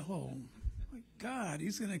that, he said, "Oh my God,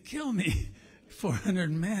 he's going to kill me."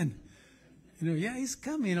 400 men. Yeah, he's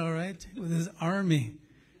coming, all right, with his army,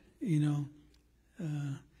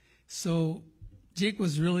 So Jacob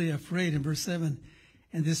was really afraid in verse 7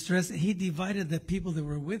 and distressed. He divided the people that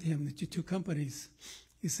were with him into two companies.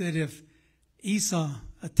 He said, if Esau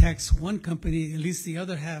attacks one company, at least the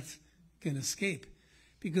other half can escape.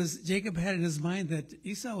 Because Jacob had in his mind that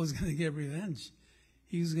Esau was going to get revenge.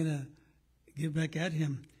 He was going to get back at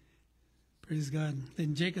him. Praise God.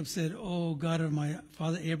 Then Jacob said, "Oh, God of my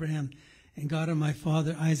father Abraham and God of my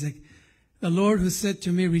father Isaac, the Lord who said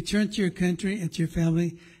to me, 'Return to your country and to your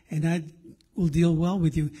family, and I will deal well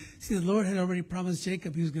with you.'" See, the Lord had already promised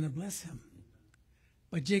Jacob he was going to bless him.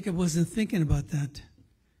 But Jacob wasn't thinking about that.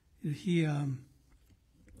 He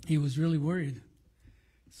was really worried.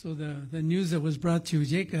 So the news that was brought to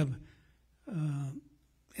Jacob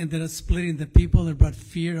ended up splitting the people and brought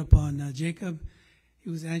fear upon Jacob. He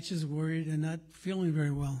was anxious, worried, and not feeling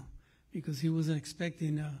very well because he wasn't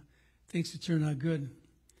expecting things to turn out good.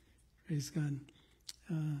 Praise God.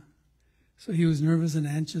 So he was nervous and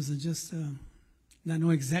anxious and just not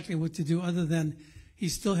knowing exactly what to do, other than he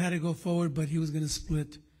still had to go forward, but he was going to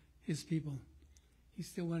split his people. He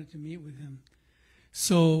still wanted to meet with him.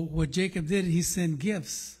 So what Jacob did, he sent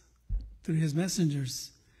gifts through his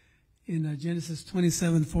messengers in Genesis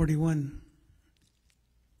 27:41.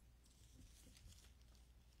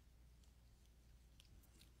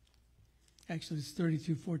 Actually, it's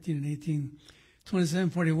 32:14 and 18.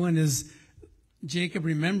 27:41 is Jacob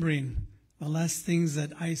remembering the last things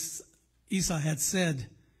that Esau had said.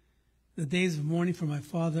 "The days of mourning for my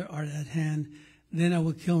father are at hand. Then I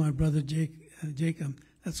will kill my brother Jacob."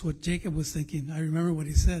 That's what Jacob was thinking. I remember what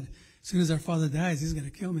he said. As soon as our father dies, he's going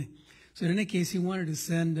to kill me. So in any case, he wanted to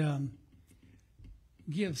send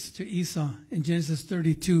gifts to Esau in Genesis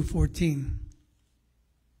 32:14.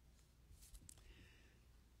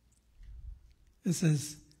 It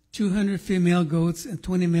says, 200 female goats and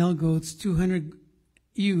 20 male goats, 200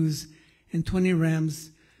 ewes and 20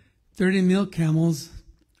 rams, 30 male camels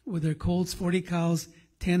with their colts, 40 cows,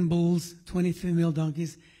 10 bulls, 20 female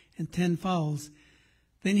donkeys, and 10 fowls.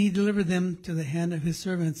 Then he delivered them to the hand of his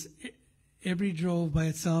servants, every drove by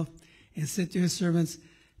itself, and said to his servants,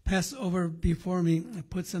 "Pass over before me and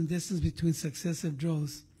put some distance between successive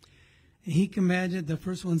droves." And he commanded the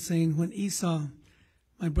first one, saying, "When Esau,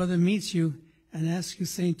 my brother, meets you and asks you,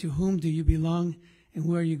 saying, 'To whom do you belong, and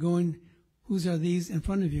where are you going? Whose are these in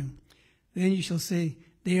front of you?' Then you shall say,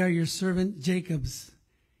 'They are your servant Jacob's.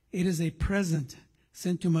 It is a present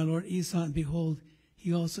sent to my lord Esau, and behold,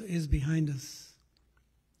 he also is behind us.'"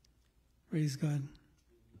 Praise God.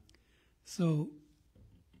 So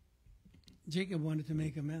Jacob wanted to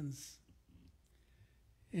make amends.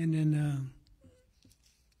 And in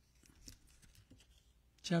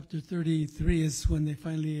chapter 33 is when they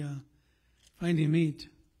finally meet.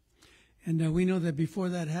 And we know that before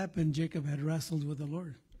that happened, Jacob had wrestled with the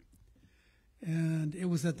Lord. And it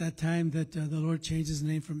was at that time that the Lord changed his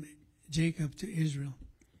name from Jacob to Israel,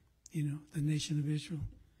 the nation of Israel.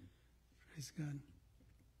 Praise God.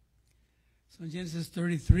 So in Genesis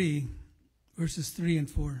 33, verses 3 and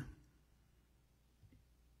 4.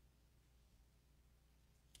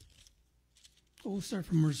 We'll start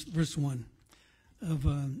from verse 1 of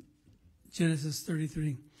Genesis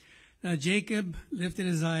 33. Now Jacob lifted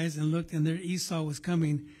his eyes and looked, and there Esau was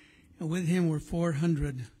coming, and with him were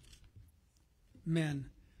 400 men.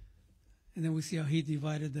 And then we see how he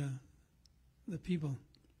divided the people.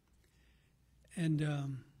 And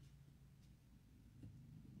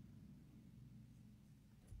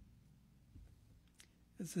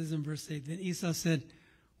it says in verse 8, then Esau said,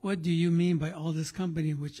 what do you mean by all this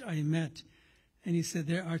company which I met? And he said,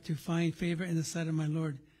 there are to find favor in the sight of my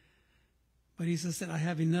Lord. But Esau said, I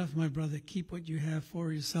have enough, my brother. Keep what you have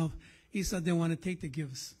for yourself. Esau didn't want to take the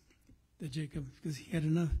gifts to Jacob because he had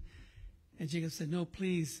enough. And Jacob said, no,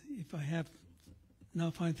 please, if I have now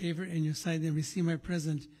find favor in your sight, then receive my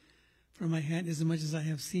present from my hand, as much as I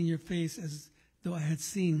have seen your face, as though I had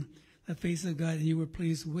seen the face of God, and you were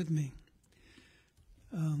pleased with me.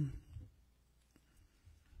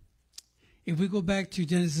 If we go back to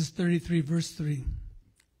Genesis 33, verse 3,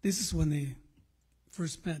 this is when they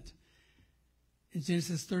first met. In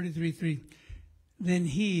Genesis 33:3, then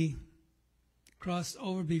he crossed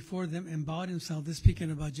over before them and bowed himself, this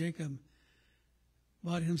speaking about Jacob,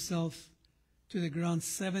 bowed himself to the ground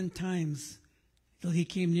 7 times till he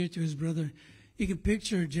came near to his brother. You can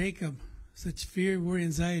picture Jacob, such fear, worry,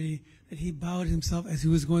 anxiety, that he bowed himself as he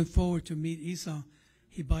was going forward to meet Esau.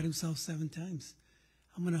 He bowed himself 7 times.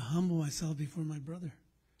 I'm going to humble myself before my brother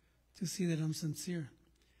to see that I'm sincere.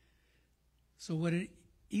 So what did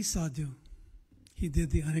Esau do? He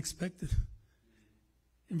did the unexpected.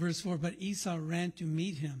 In verse 4, but Esau ran to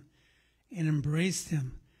meet him and embraced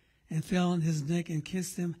him and fell on his neck and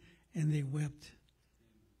kissed him, and they wept.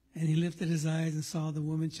 And he lifted his eyes and saw the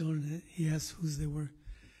woman children. He asked whose they were.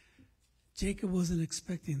 Jacob wasn't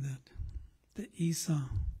expecting that Esau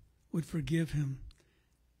would forgive him,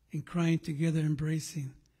 and crying together,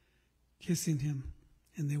 embracing, kissing him,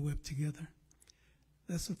 and they wept together.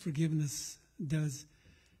 That's what forgiveness does.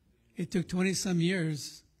 It took 20-some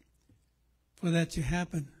years for that to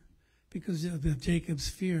happen because of Jacob's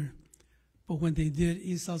fear. But when they did,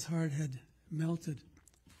 Esau's heart had melted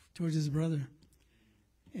towards his brother.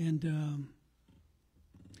 And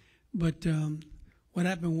what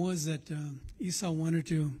happened was that Esau wanted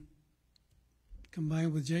to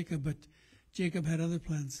combine with Jacob, but Jacob had other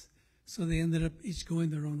plans. So they ended up each going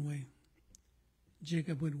their own way.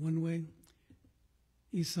 Jacob went one way,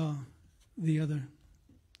 Esau the other.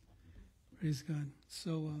 Praise God.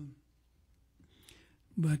 So,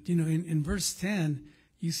 but in verse 10,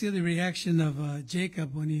 you see the reaction of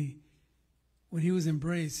Jacob when he was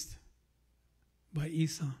embraced by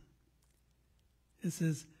Esau. It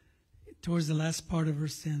says, towards the last part of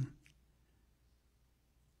verse 10,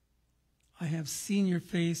 I have seen your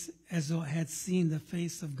face as though I had seen the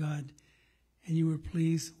face of God, and you were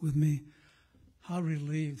pleased with me. How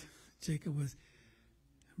relieved Jacob was.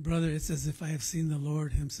 Brother, it's as if I have seen the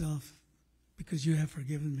Lord himself, because you have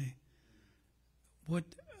forgiven me. What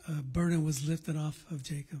burden was lifted off of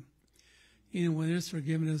Jacob. When there's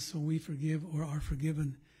forgiveness, when we forgive or are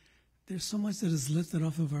forgiven, there's so much that is lifted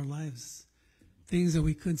off of our lives. Things that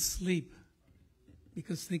we couldn't sleep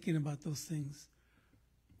because thinking about those things.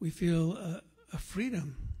 We feel a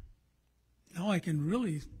freedom. Now I can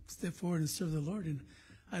really step forward and serve the Lord, and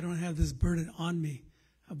I don't have this burden on me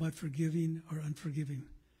about forgiving or unforgiving.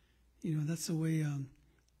 That's the way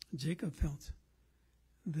Jacob felt.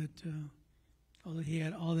 That although he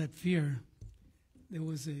had all that fear, there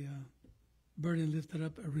was a burden lifted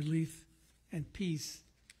up, a relief and peace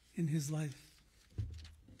in his life.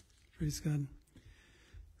 Praise God.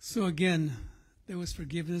 So again, there was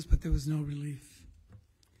forgiveness, but there was no relief.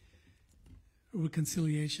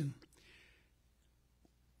 Reconciliation.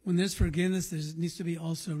 When there's forgiveness, there needs to be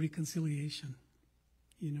also reconciliation.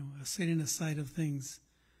 A setting aside of things,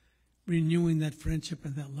 renewing that friendship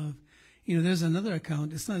and that love. There's another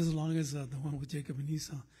account. It's not as long as the one with Jacob and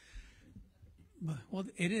Esau. Well,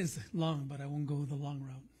 it is long, but I won't go the long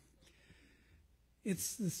route.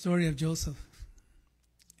 It's the story of Joseph.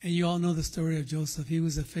 And you all know the story of Joseph. He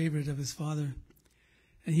was a favorite of his father,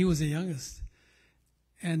 and he was the youngest.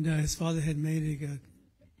 And his father had made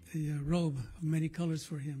a robe of many colors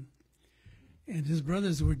for him. And his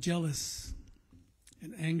brothers were jealous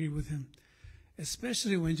and angry with him,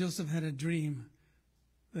 especially when Joseph had a dream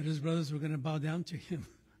that his brothers were going to bow down to him.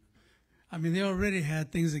 I mean, they already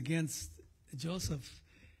had things against Joseph,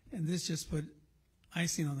 and this just put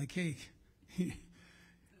icing on the cake.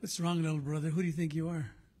 What's wrong, little brother? Who do you think you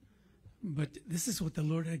are? But this is what the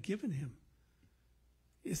Lord had given him.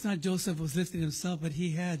 It's not Joseph was lifting himself, but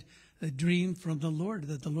he had a dream from the Lord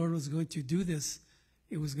that the Lord was going to do this.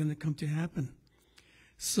 It was going to come to happen.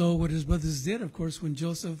 So what his brothers did, of course, when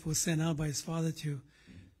Joseph was sent out by his father to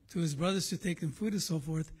his brothers to take him food and so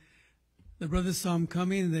forth, the brothers saw him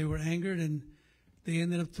coming, and they were angered, and they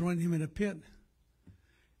ended up throwing him in a pit.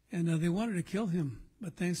 And they wanted to kill him,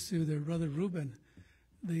 but thanks to their brother Reuben,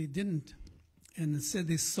 they didn't. And instead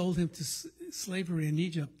they sold him to slavery in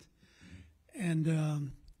Egypt.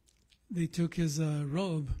 And they took his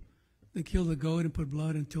robe, they killed a goat and put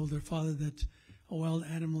blood, and told their father that a wild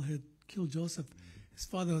animal had killed Joseph. His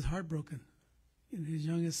father was heartbroken, and his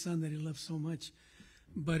youngest son that he loved so much.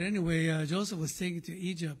 But anyway, Joseph was taken to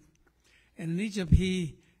Egypt. And in Egypt,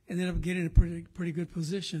 he ended up getting a pretty good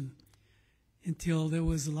position until there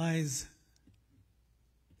was lies.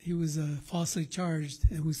 He was falsely charged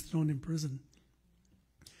and was thrown in prison.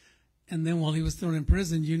 And then while he was thrown in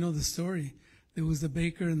prison, you know the story. There was the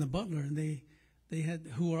baker and the butler, and they had,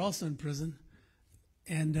 who were also in prison,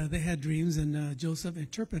 and they had dreams, and Joseph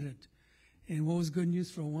interpreted. And what was good news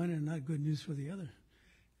for one and not good news for the other.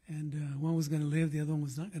 And one was going to live, the other one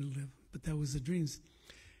was not going to live. But that was the dreams.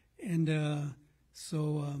 And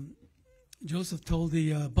so Joseph told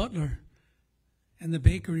the butler and the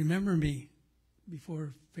baker, remember me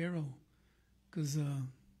before Pharaoh, because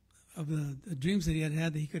of the dreams that he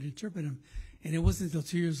had that he could interpret them. And it wasn't until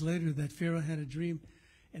 2 years later that Pharaoh had a dream,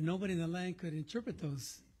 and nobody in the land could interpret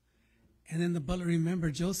those. And then the butler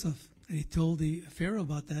remembered Joseph, and he told the Pharaoh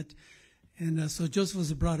about that. And so Joseph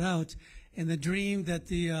was brought out, and the dream that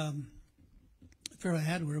the Pharaoh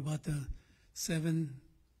had were about the 7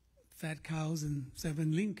 fat cows and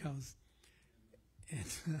 7 lean cows.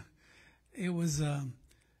 And it was a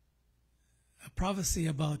prophecy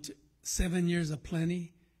about 7 years of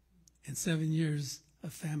plenty and 7 years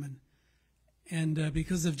of famine. And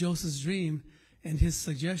because of Joseph's dream and his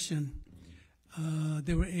suggestion,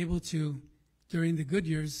 they were able to, during the good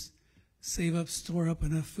years, save up, store up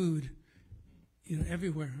enough food,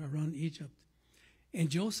 everywhere around Egypt. And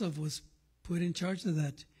Joseph was put in charge of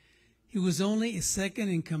that. He was only a second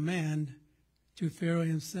in command to Pharaoh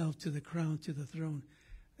himself, to the crown, to the throne.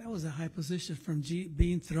 That was a high position, from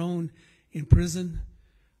being thrown in prison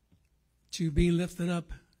to being lifted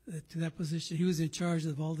up to that position. He was in charge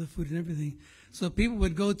of all the food and everything. So people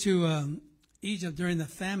would go to Egypt during the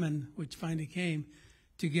famine, which finally came,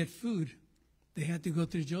 to get food. They had to go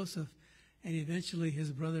through Joseph. And eventually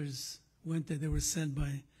his brothers went there. They were sent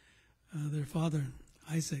by their father,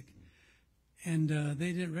 Isaac. And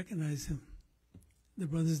they didn't recognize him. The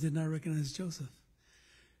brothers did not recognize Joseph.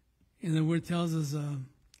 And the word tells us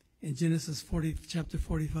in Genesis 40, chapter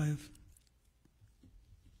 45.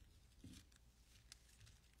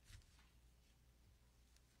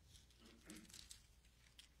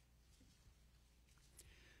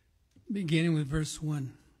 Beginning with verse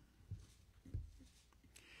 1.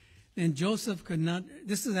 And Joseph could not,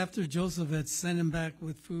 this is after Joseph had sent him back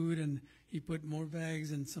with food, and he put more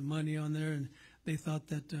bags and some money on there, and they thought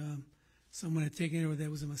that someone had taken it or that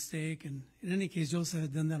was a mistake. And in any case, Joseph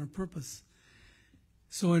had done that on purpose.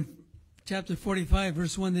 So in chapter 45,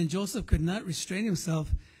 verse 1, then Joseph could not restrain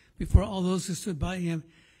himself before all those who stood by him,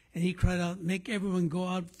 and he cried out, make everyone go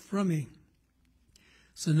out from me.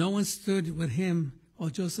 So no one stood with him while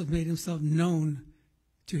Joseph made himself known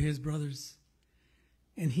to his brothers.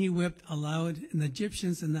 And he wept aloud, and the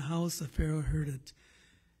Egyptians in the house of Pharaoh heard it.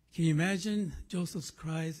 Can you imagine Joseph's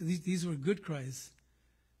cries? These were good cries.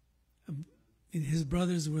 And his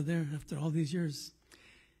brothers were there after all these years.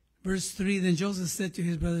 Verse 3, then Joseph said to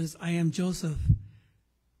his brothers, I am Joseph.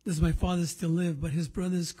 Does my father still live? But his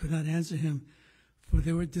brothers could not answer him, for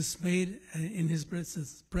they were dismayed in his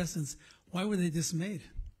presence. Why were they dismayed?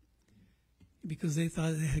 Because they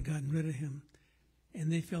thought they had gotten rid of him.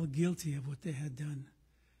 And they felt guilty of what they had done.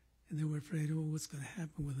 And they were afraid, oh, what's going to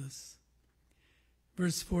happen with us?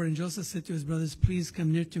 Verse 4, and Joseph said to his brothers, please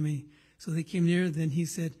come near to me. So they came near. Then he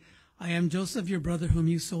said, I am Joseph, your brother, whom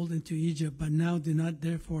you sold into Egypt. But now do not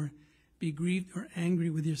therefore be grieved or angry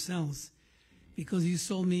with yourselves, because you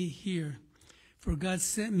sold me here. For God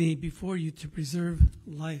sent me before you to preserve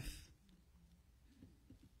life.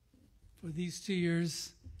 For these 2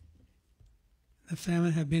 years, the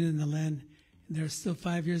famine had been in the land. And there are still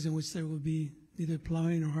 5 years in which there will be neither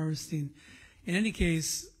plowing nor harvesting. In any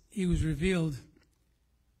case, he was revealed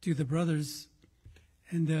to the brothers.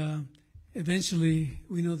 And eventually,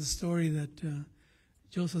 we know the story that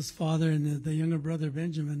Joseph's father and the younger brother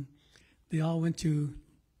Benjamin, they all went to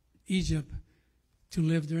Egypt to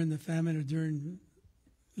live during the famine or during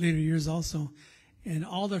later years also. And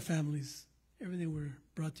all their families, everything were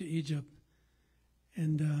brought to Egypt.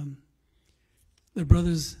 And the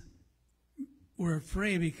brothers were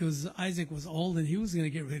afraid because Isaac was old and he was going to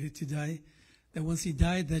get ready to die, that once he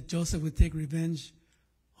died, that Joseph would take revenge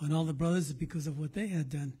on all the brothers because of what they had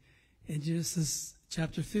done. In Genesis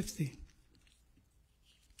chapter 50.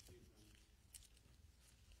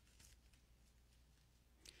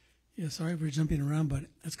 Yeah, sorry for jumping around, but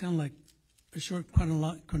it's kind of like a short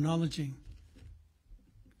chronology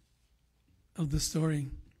of the story.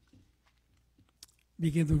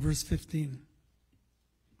 Begin with verse 15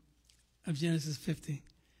 of Genesis 50.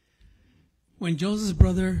 When Joseph's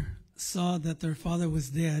brother saw that their father was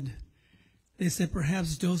dead, they said,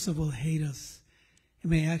 perhaps Joseph will hate us and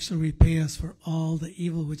may actually repay us for all the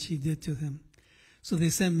evil which he did to him. So they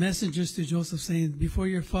sent messengers to Joseph saying, before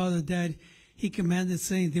your father died, he commanded,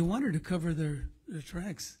 saying, they wanted to cover their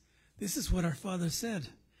tracks. This is what our father said.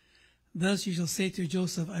 Thus you shall say to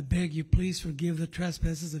Joseph, I beg you, please forgive the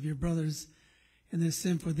trespasses of your brothers and their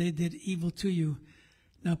sin, for they did evil to you.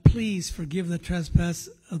 Now please forgive the trespass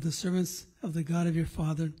of the servants of the God of your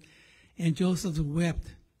father. And Joseph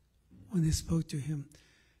wept when they spoke to him.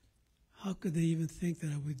 How could they even think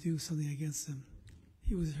that I would do something against them?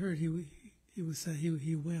 He was hurt. He was sad.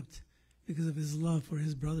 He wept because of his love for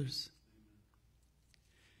his brothers.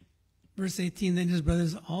 Verse 18, then his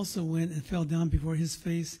brothers also went and fell down before his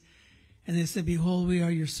face. And they said, behold, we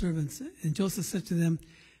are your servants. And Joseph said to them,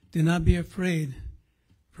 do not be afraid,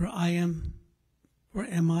 for am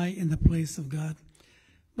I in the place of God?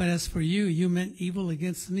 But as for you, you meant evil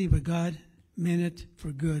against me, but God meant it for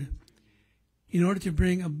good, in order to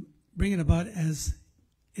bring it about as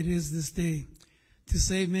it is this day, to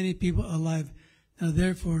save many people alive. Now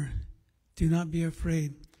therefore, do not be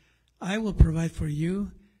afraid. I will provide for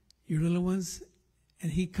you, your little ones.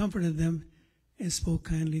 And he comforted them and spoke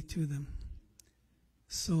kindly to them.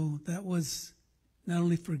 So that was not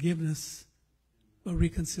only forgiveness, but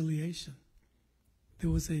reconciliation. There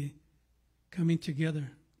was a coming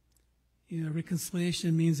together. You know,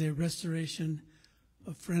 reconciliation means a restoration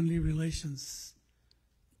of friendly relations.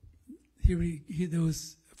 There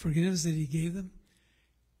was forgiveness that he gave them.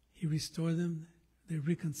 He restored them. They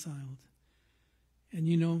reconciled. And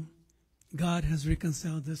you know, God has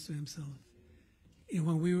reconciled us to himself. And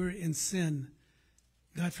when we were in sin,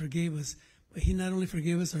 God forgave us. But he not only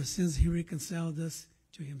forgave us our sins, he reconciled us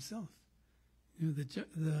to himself. You know,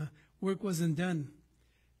 the work wasn't done.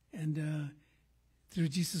 And through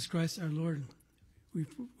Jesus Christ our Lord,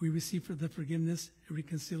 we receive the forgiveness and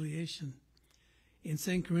reconciliation. In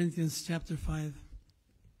 2 Corinthians chapter 5,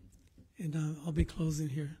 and I'll be closing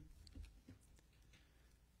here.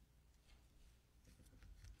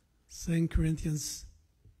 2 Corinthians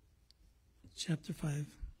chapter 5.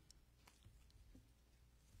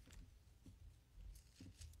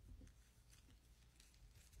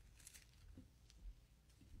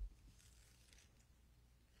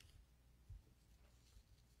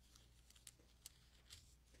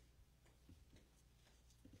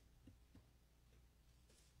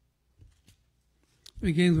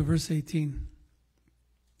 Begins with verse 18.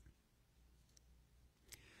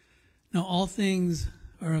 Now all things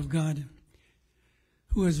are of God,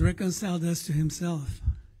 who has reconciled us to himself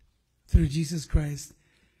through Jesus Christ,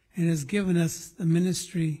 and has given us the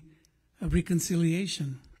ministry of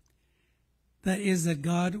reconciliation. That is, that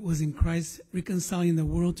God was in Christ reconciling the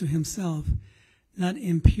world to himself, not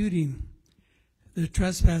imputing their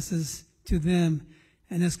trespasses to them,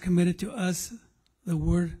 and has committed to us the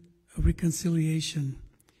word of reconciliation.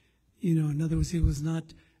 You know, in other words, he was not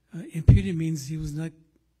imputing means he was not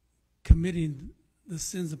committing the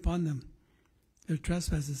sins upon them, their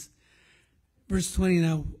trespasses. Verse 20,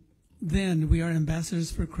 now then we are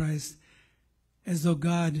ambassadors for Christ, as though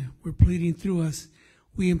God were pleading through us.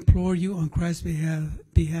 We implore you on Christ's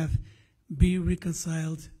behalf, be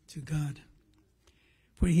reconciled to God.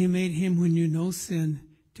 For he made him who knew no sin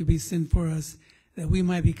to be sin for us, that we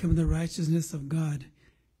might become the righteousness of God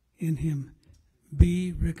in him.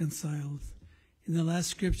 Be reconciled. And the last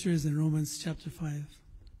scripture is in Romans chapter 5.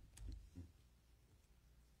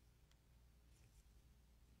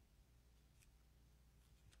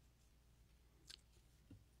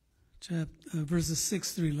 Verses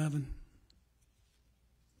 6 through 11.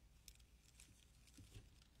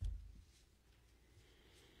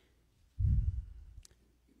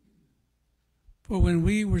 For when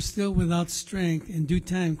we were still without strength, in due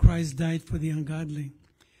time Christ died for the ungodly.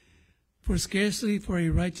 For scarcely for a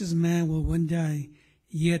righteous man will one die,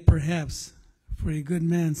 yet perhaps for a good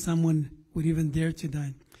man someone would even dare to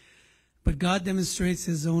die. But God demonstrates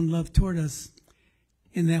his own love toward us,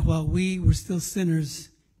 in that while we were still sinners,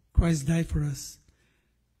 Christ died for us.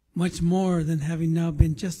 Much more than having now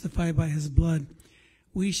been justified by his blood,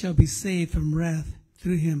 we shall be saved from wrath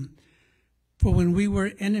through him. For when we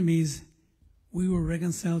were enemies, we were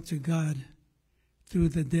reconciled to God through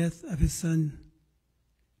the death of his Son.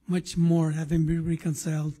 Much more, having been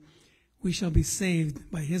reconciled, we shall be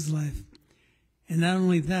saved by his life. And not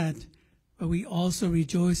only that, but we also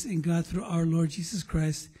rejoice in God through our Lord Jesus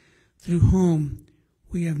Christ, through whom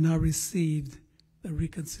we have now received the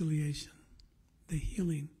reconciliation, the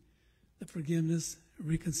healing, the forgiveness,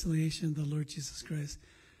 reconciliation of the Lord Jesus Christ.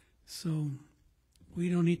 So we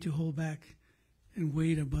don't need to hold back and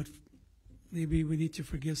wait about maybe we need to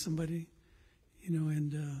forgive somebody,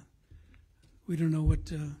 and we don't know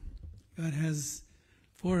what God has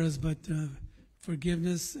for us, but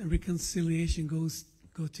forgiveness and reconciliation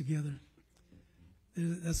go together.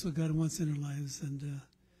 That's what God wants in our lives, and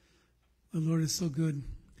the Lord is so good.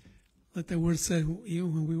 Like the word said,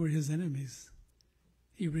 even when we were his enemies,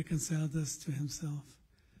 he reconciled us to himself.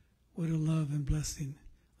 What a love and blessing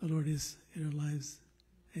the Lord is in our lives.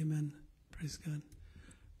 Amen. Praise God.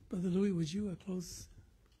 Brother Louis, would you close?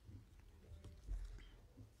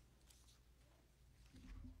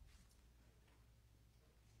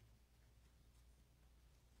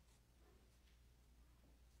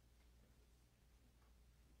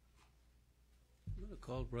 I'm going to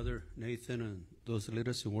call Brother Nathan and those that lead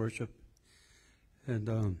us in worship.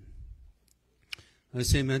 And I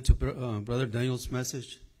say amen to Brother Daniel's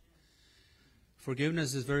message.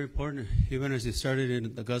 Forgiveness is very important, even as he started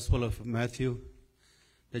in the Gospel of Matthew,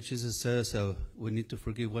 that Jesus says we need to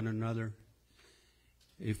forgive one another.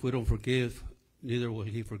 If we don't forgive, neither will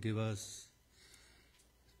he forgive us.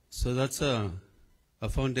 So that's a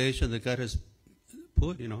foundation that God has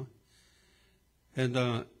put,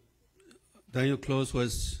 And Daniel close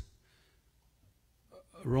was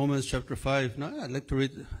Romans chapter 5. Now I'd like to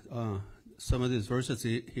read some of these verses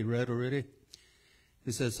he read already.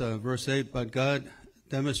 He says, verse 8, but God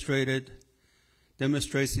demonstrates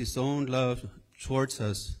his own love towards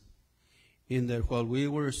us, in that while we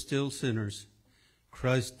were still sinners,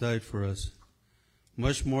 Christ died for us.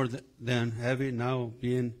 Much more than having now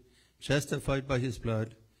been justified by his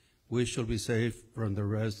blood, we shall be saved from the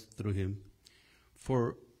wrath through him.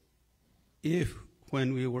 For if,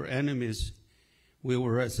 when we were enemies, we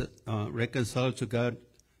were reconciled to God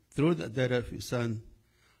through the death of his Son,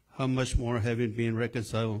 how much more, having been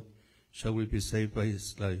reconciled, shall we be saved by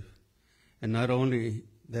his life? And not only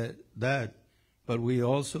that, but we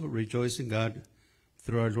also rejoice in God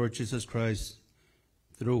through our Lord Jesus Christ,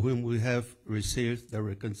 through whom we have received the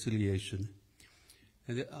reconciliation.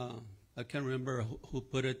 And I can't remember who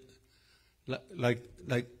put it, like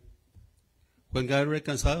when God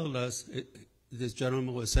reconciled us, this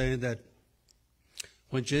gentleman was saying that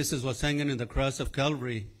when Jesus was hanging in the cross of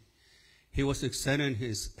Calvary, he was extending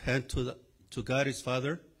his hand to God his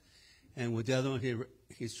Father, and with the other one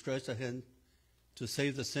he stretched a hand to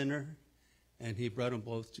save the sinner, and he brought them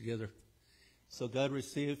both together. So God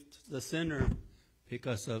received the sinner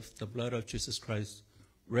because of the blood of Jesus Christ,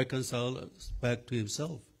 reconciled us back to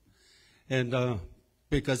himself. And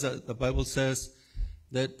because the Bible says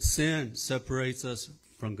that sin separates us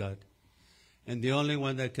from God. And the only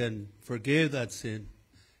one that can forgive that sin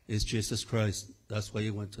is Jesus Christ. That's why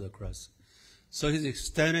he went to the cross. So he's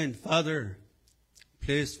extending, Father,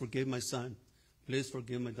 please forgive my son. Please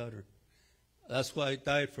forgive my daughter. That's why I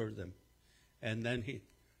died for them. And then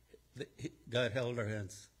God held our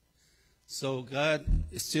hands. So God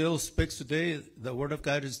still speaks today. The Word of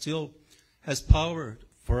God still has power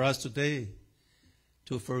for us today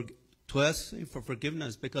to ask him for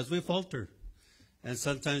forgiveness, because we falter. And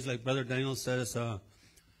sometimes, like Brother Daniel says in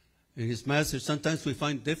his message, sometimes we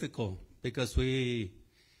find it difficult because we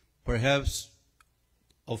perhaps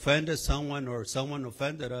offended someone or someone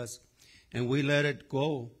offended us, and we let it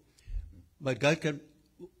go. But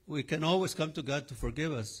we can always come to God to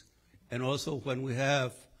forgive us. And also when we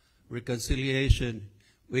have reconciliation,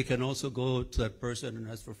 we can also go to that person and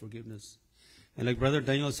ask for forgiveness. And like Brother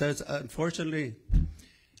Daniel says, unfortunately,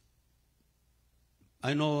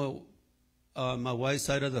 I know my wife's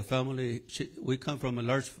side of the family, we come from a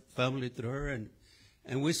large family through her,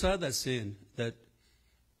 and we saw that sin, that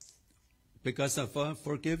because of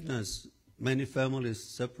forgiveness, many families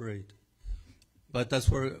separate. But that's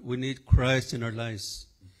where we need Christ in our lives.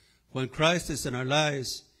 When Christ is in our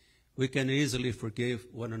lives, we can easily forgive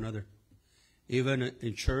one another. Even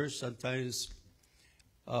in church, sometimes,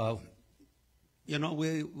 we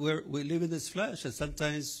live in this flesh, and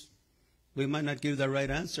sometimes we might not give the right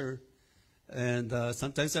answer, and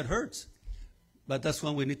sometimes that hurts. But that's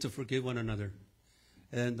when we need to forgive one another.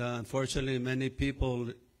 And unfortunately, many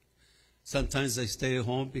people, sometimes they stay at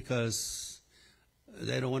home because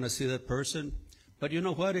they don't want to see that person. But you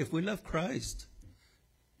know what? If we love Christ,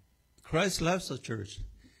 Christ loves the church.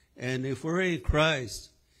 And if we're in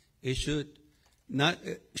Christ, it should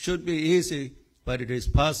be easy, but it is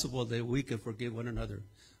possible that we can forgive one another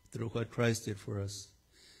through what Christ did for us.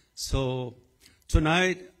 So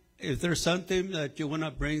tonight, if there's something that you want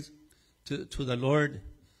to bring to the Lord,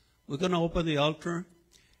 we're going to open the altar,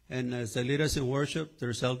 and as they lead us in worship,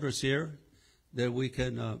 there's elders here that we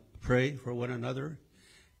can pray for one another.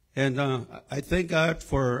 And I thank God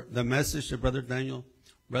for the message that Brother Daniel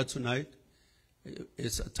brought tonight.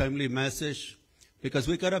 It's a timely message because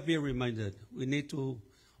we got to be reminded. We need to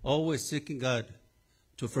always seek God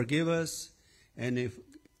to forgive us. And if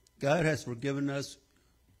God has forgiven us,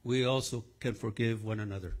 we also can forgive one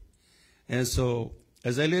another. And so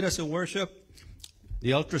as they lead us in worship,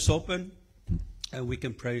 the altar's open and we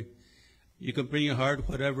can pray. You can bring your heart,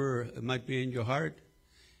 whatever it might be in your heart.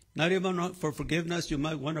 Not even for forgiveness, you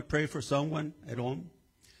might want to pray for someone at home.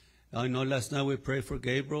 I know last night we prayed for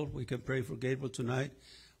Gabriel. We can pray for Gabriel tonight.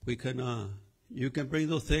 We can, you can bring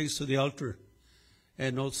those things to the altar.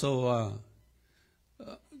 And also,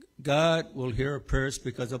 God will hear our prayers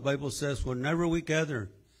because the Bible says whenever we gather,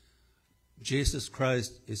 Jesus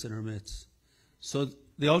Christ is in our midst. So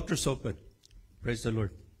the altar's open. Praise the Lord.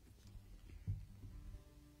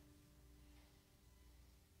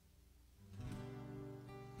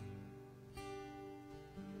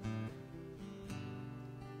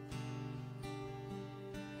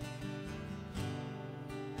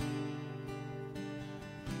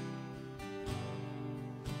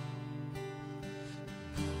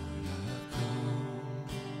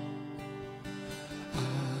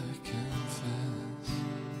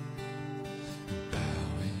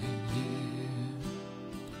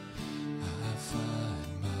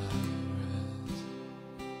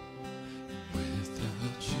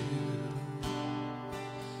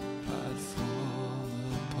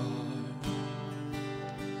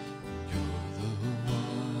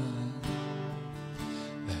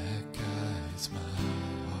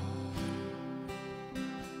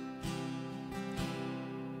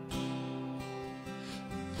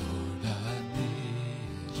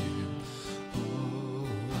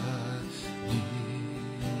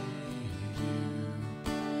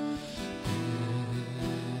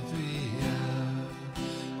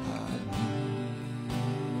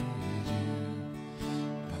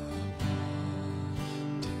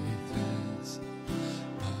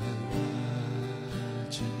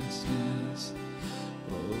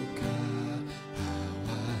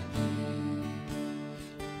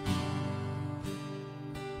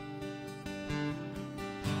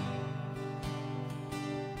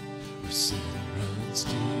 Sin runs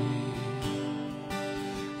deep,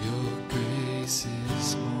 your grace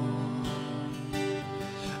is more,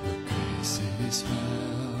 where grace is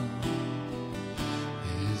found,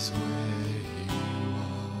 is where you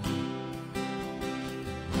are,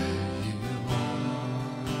 and where you are,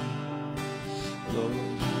 Lord,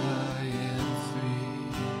 I am free,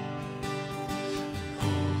 and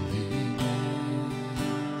holiness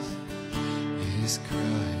is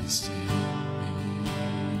Christ in me.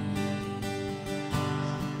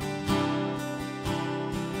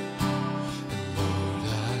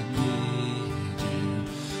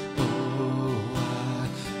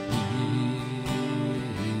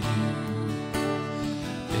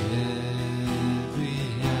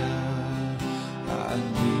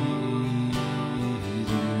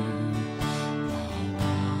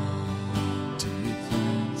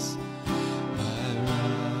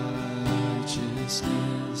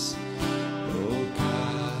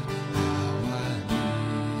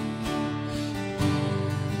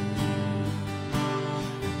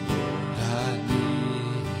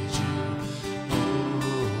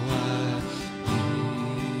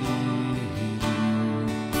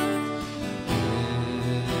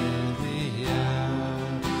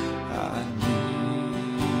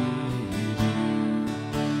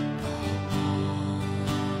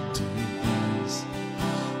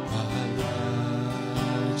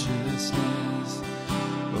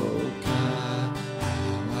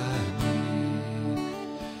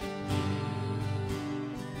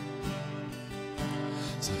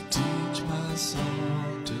 So teach my soul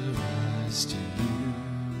to rise to you.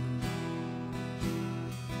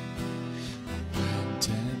 When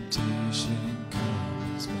temptation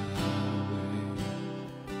comes my way,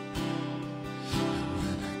 and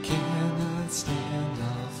when I cannot stand,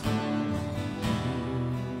 I'll fall on you.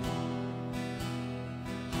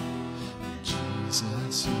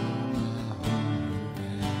 Jesus, you're my hope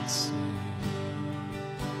and stay.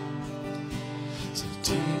 So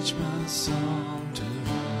teach my soul to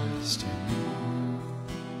rise to you.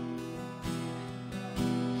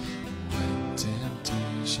 When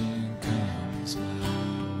temptation comes my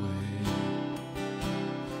way,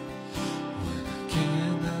 when I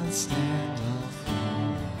cannot stand, I'll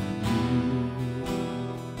fall on you.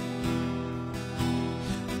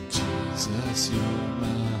 Jesus, you're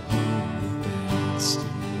my hope and stay.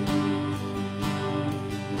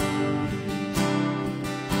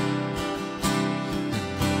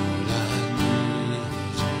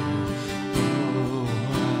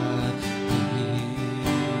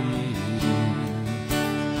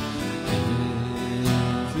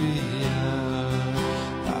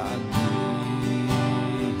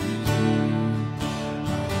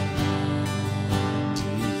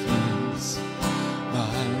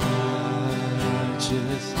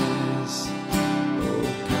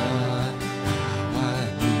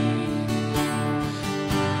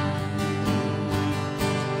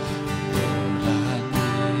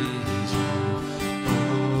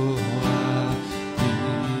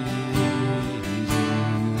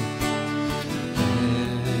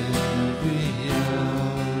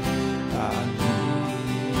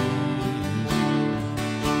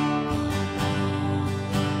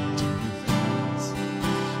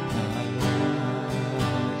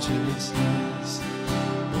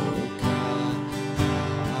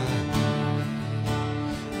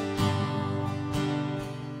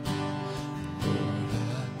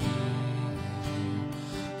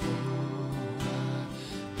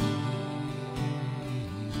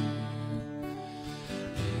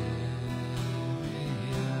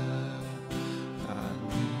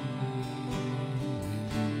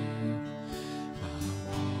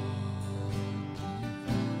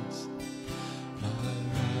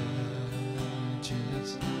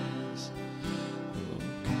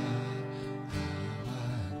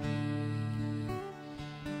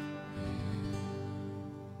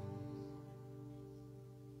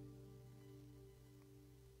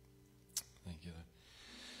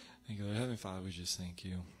 Heavenly Father, we just thank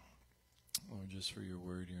you, Lord, just for your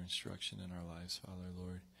word, your instruction in our lives, Father,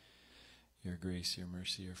 Lord, your grace, your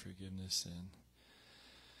mercy, your forgiveness, and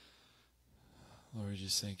Lord,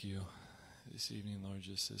 just thank you this evening, Lord,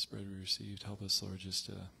 just this bread we received. Help us, Lord, just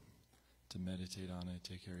to meditate on it,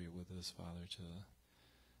 take care of it with us, Father,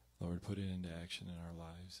 to, Lord, put it into action in our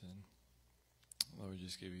lives. And Lord,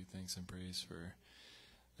 just give you thanks and praise for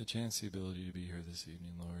the chance, the ability to be here this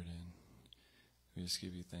evening, Lord, and we just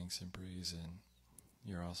give you thanks and praise in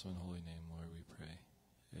your awesome and holy name, Lord, we pray.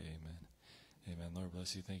 Amen. Amen. Lord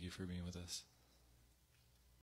bless you. Thank you for being with us.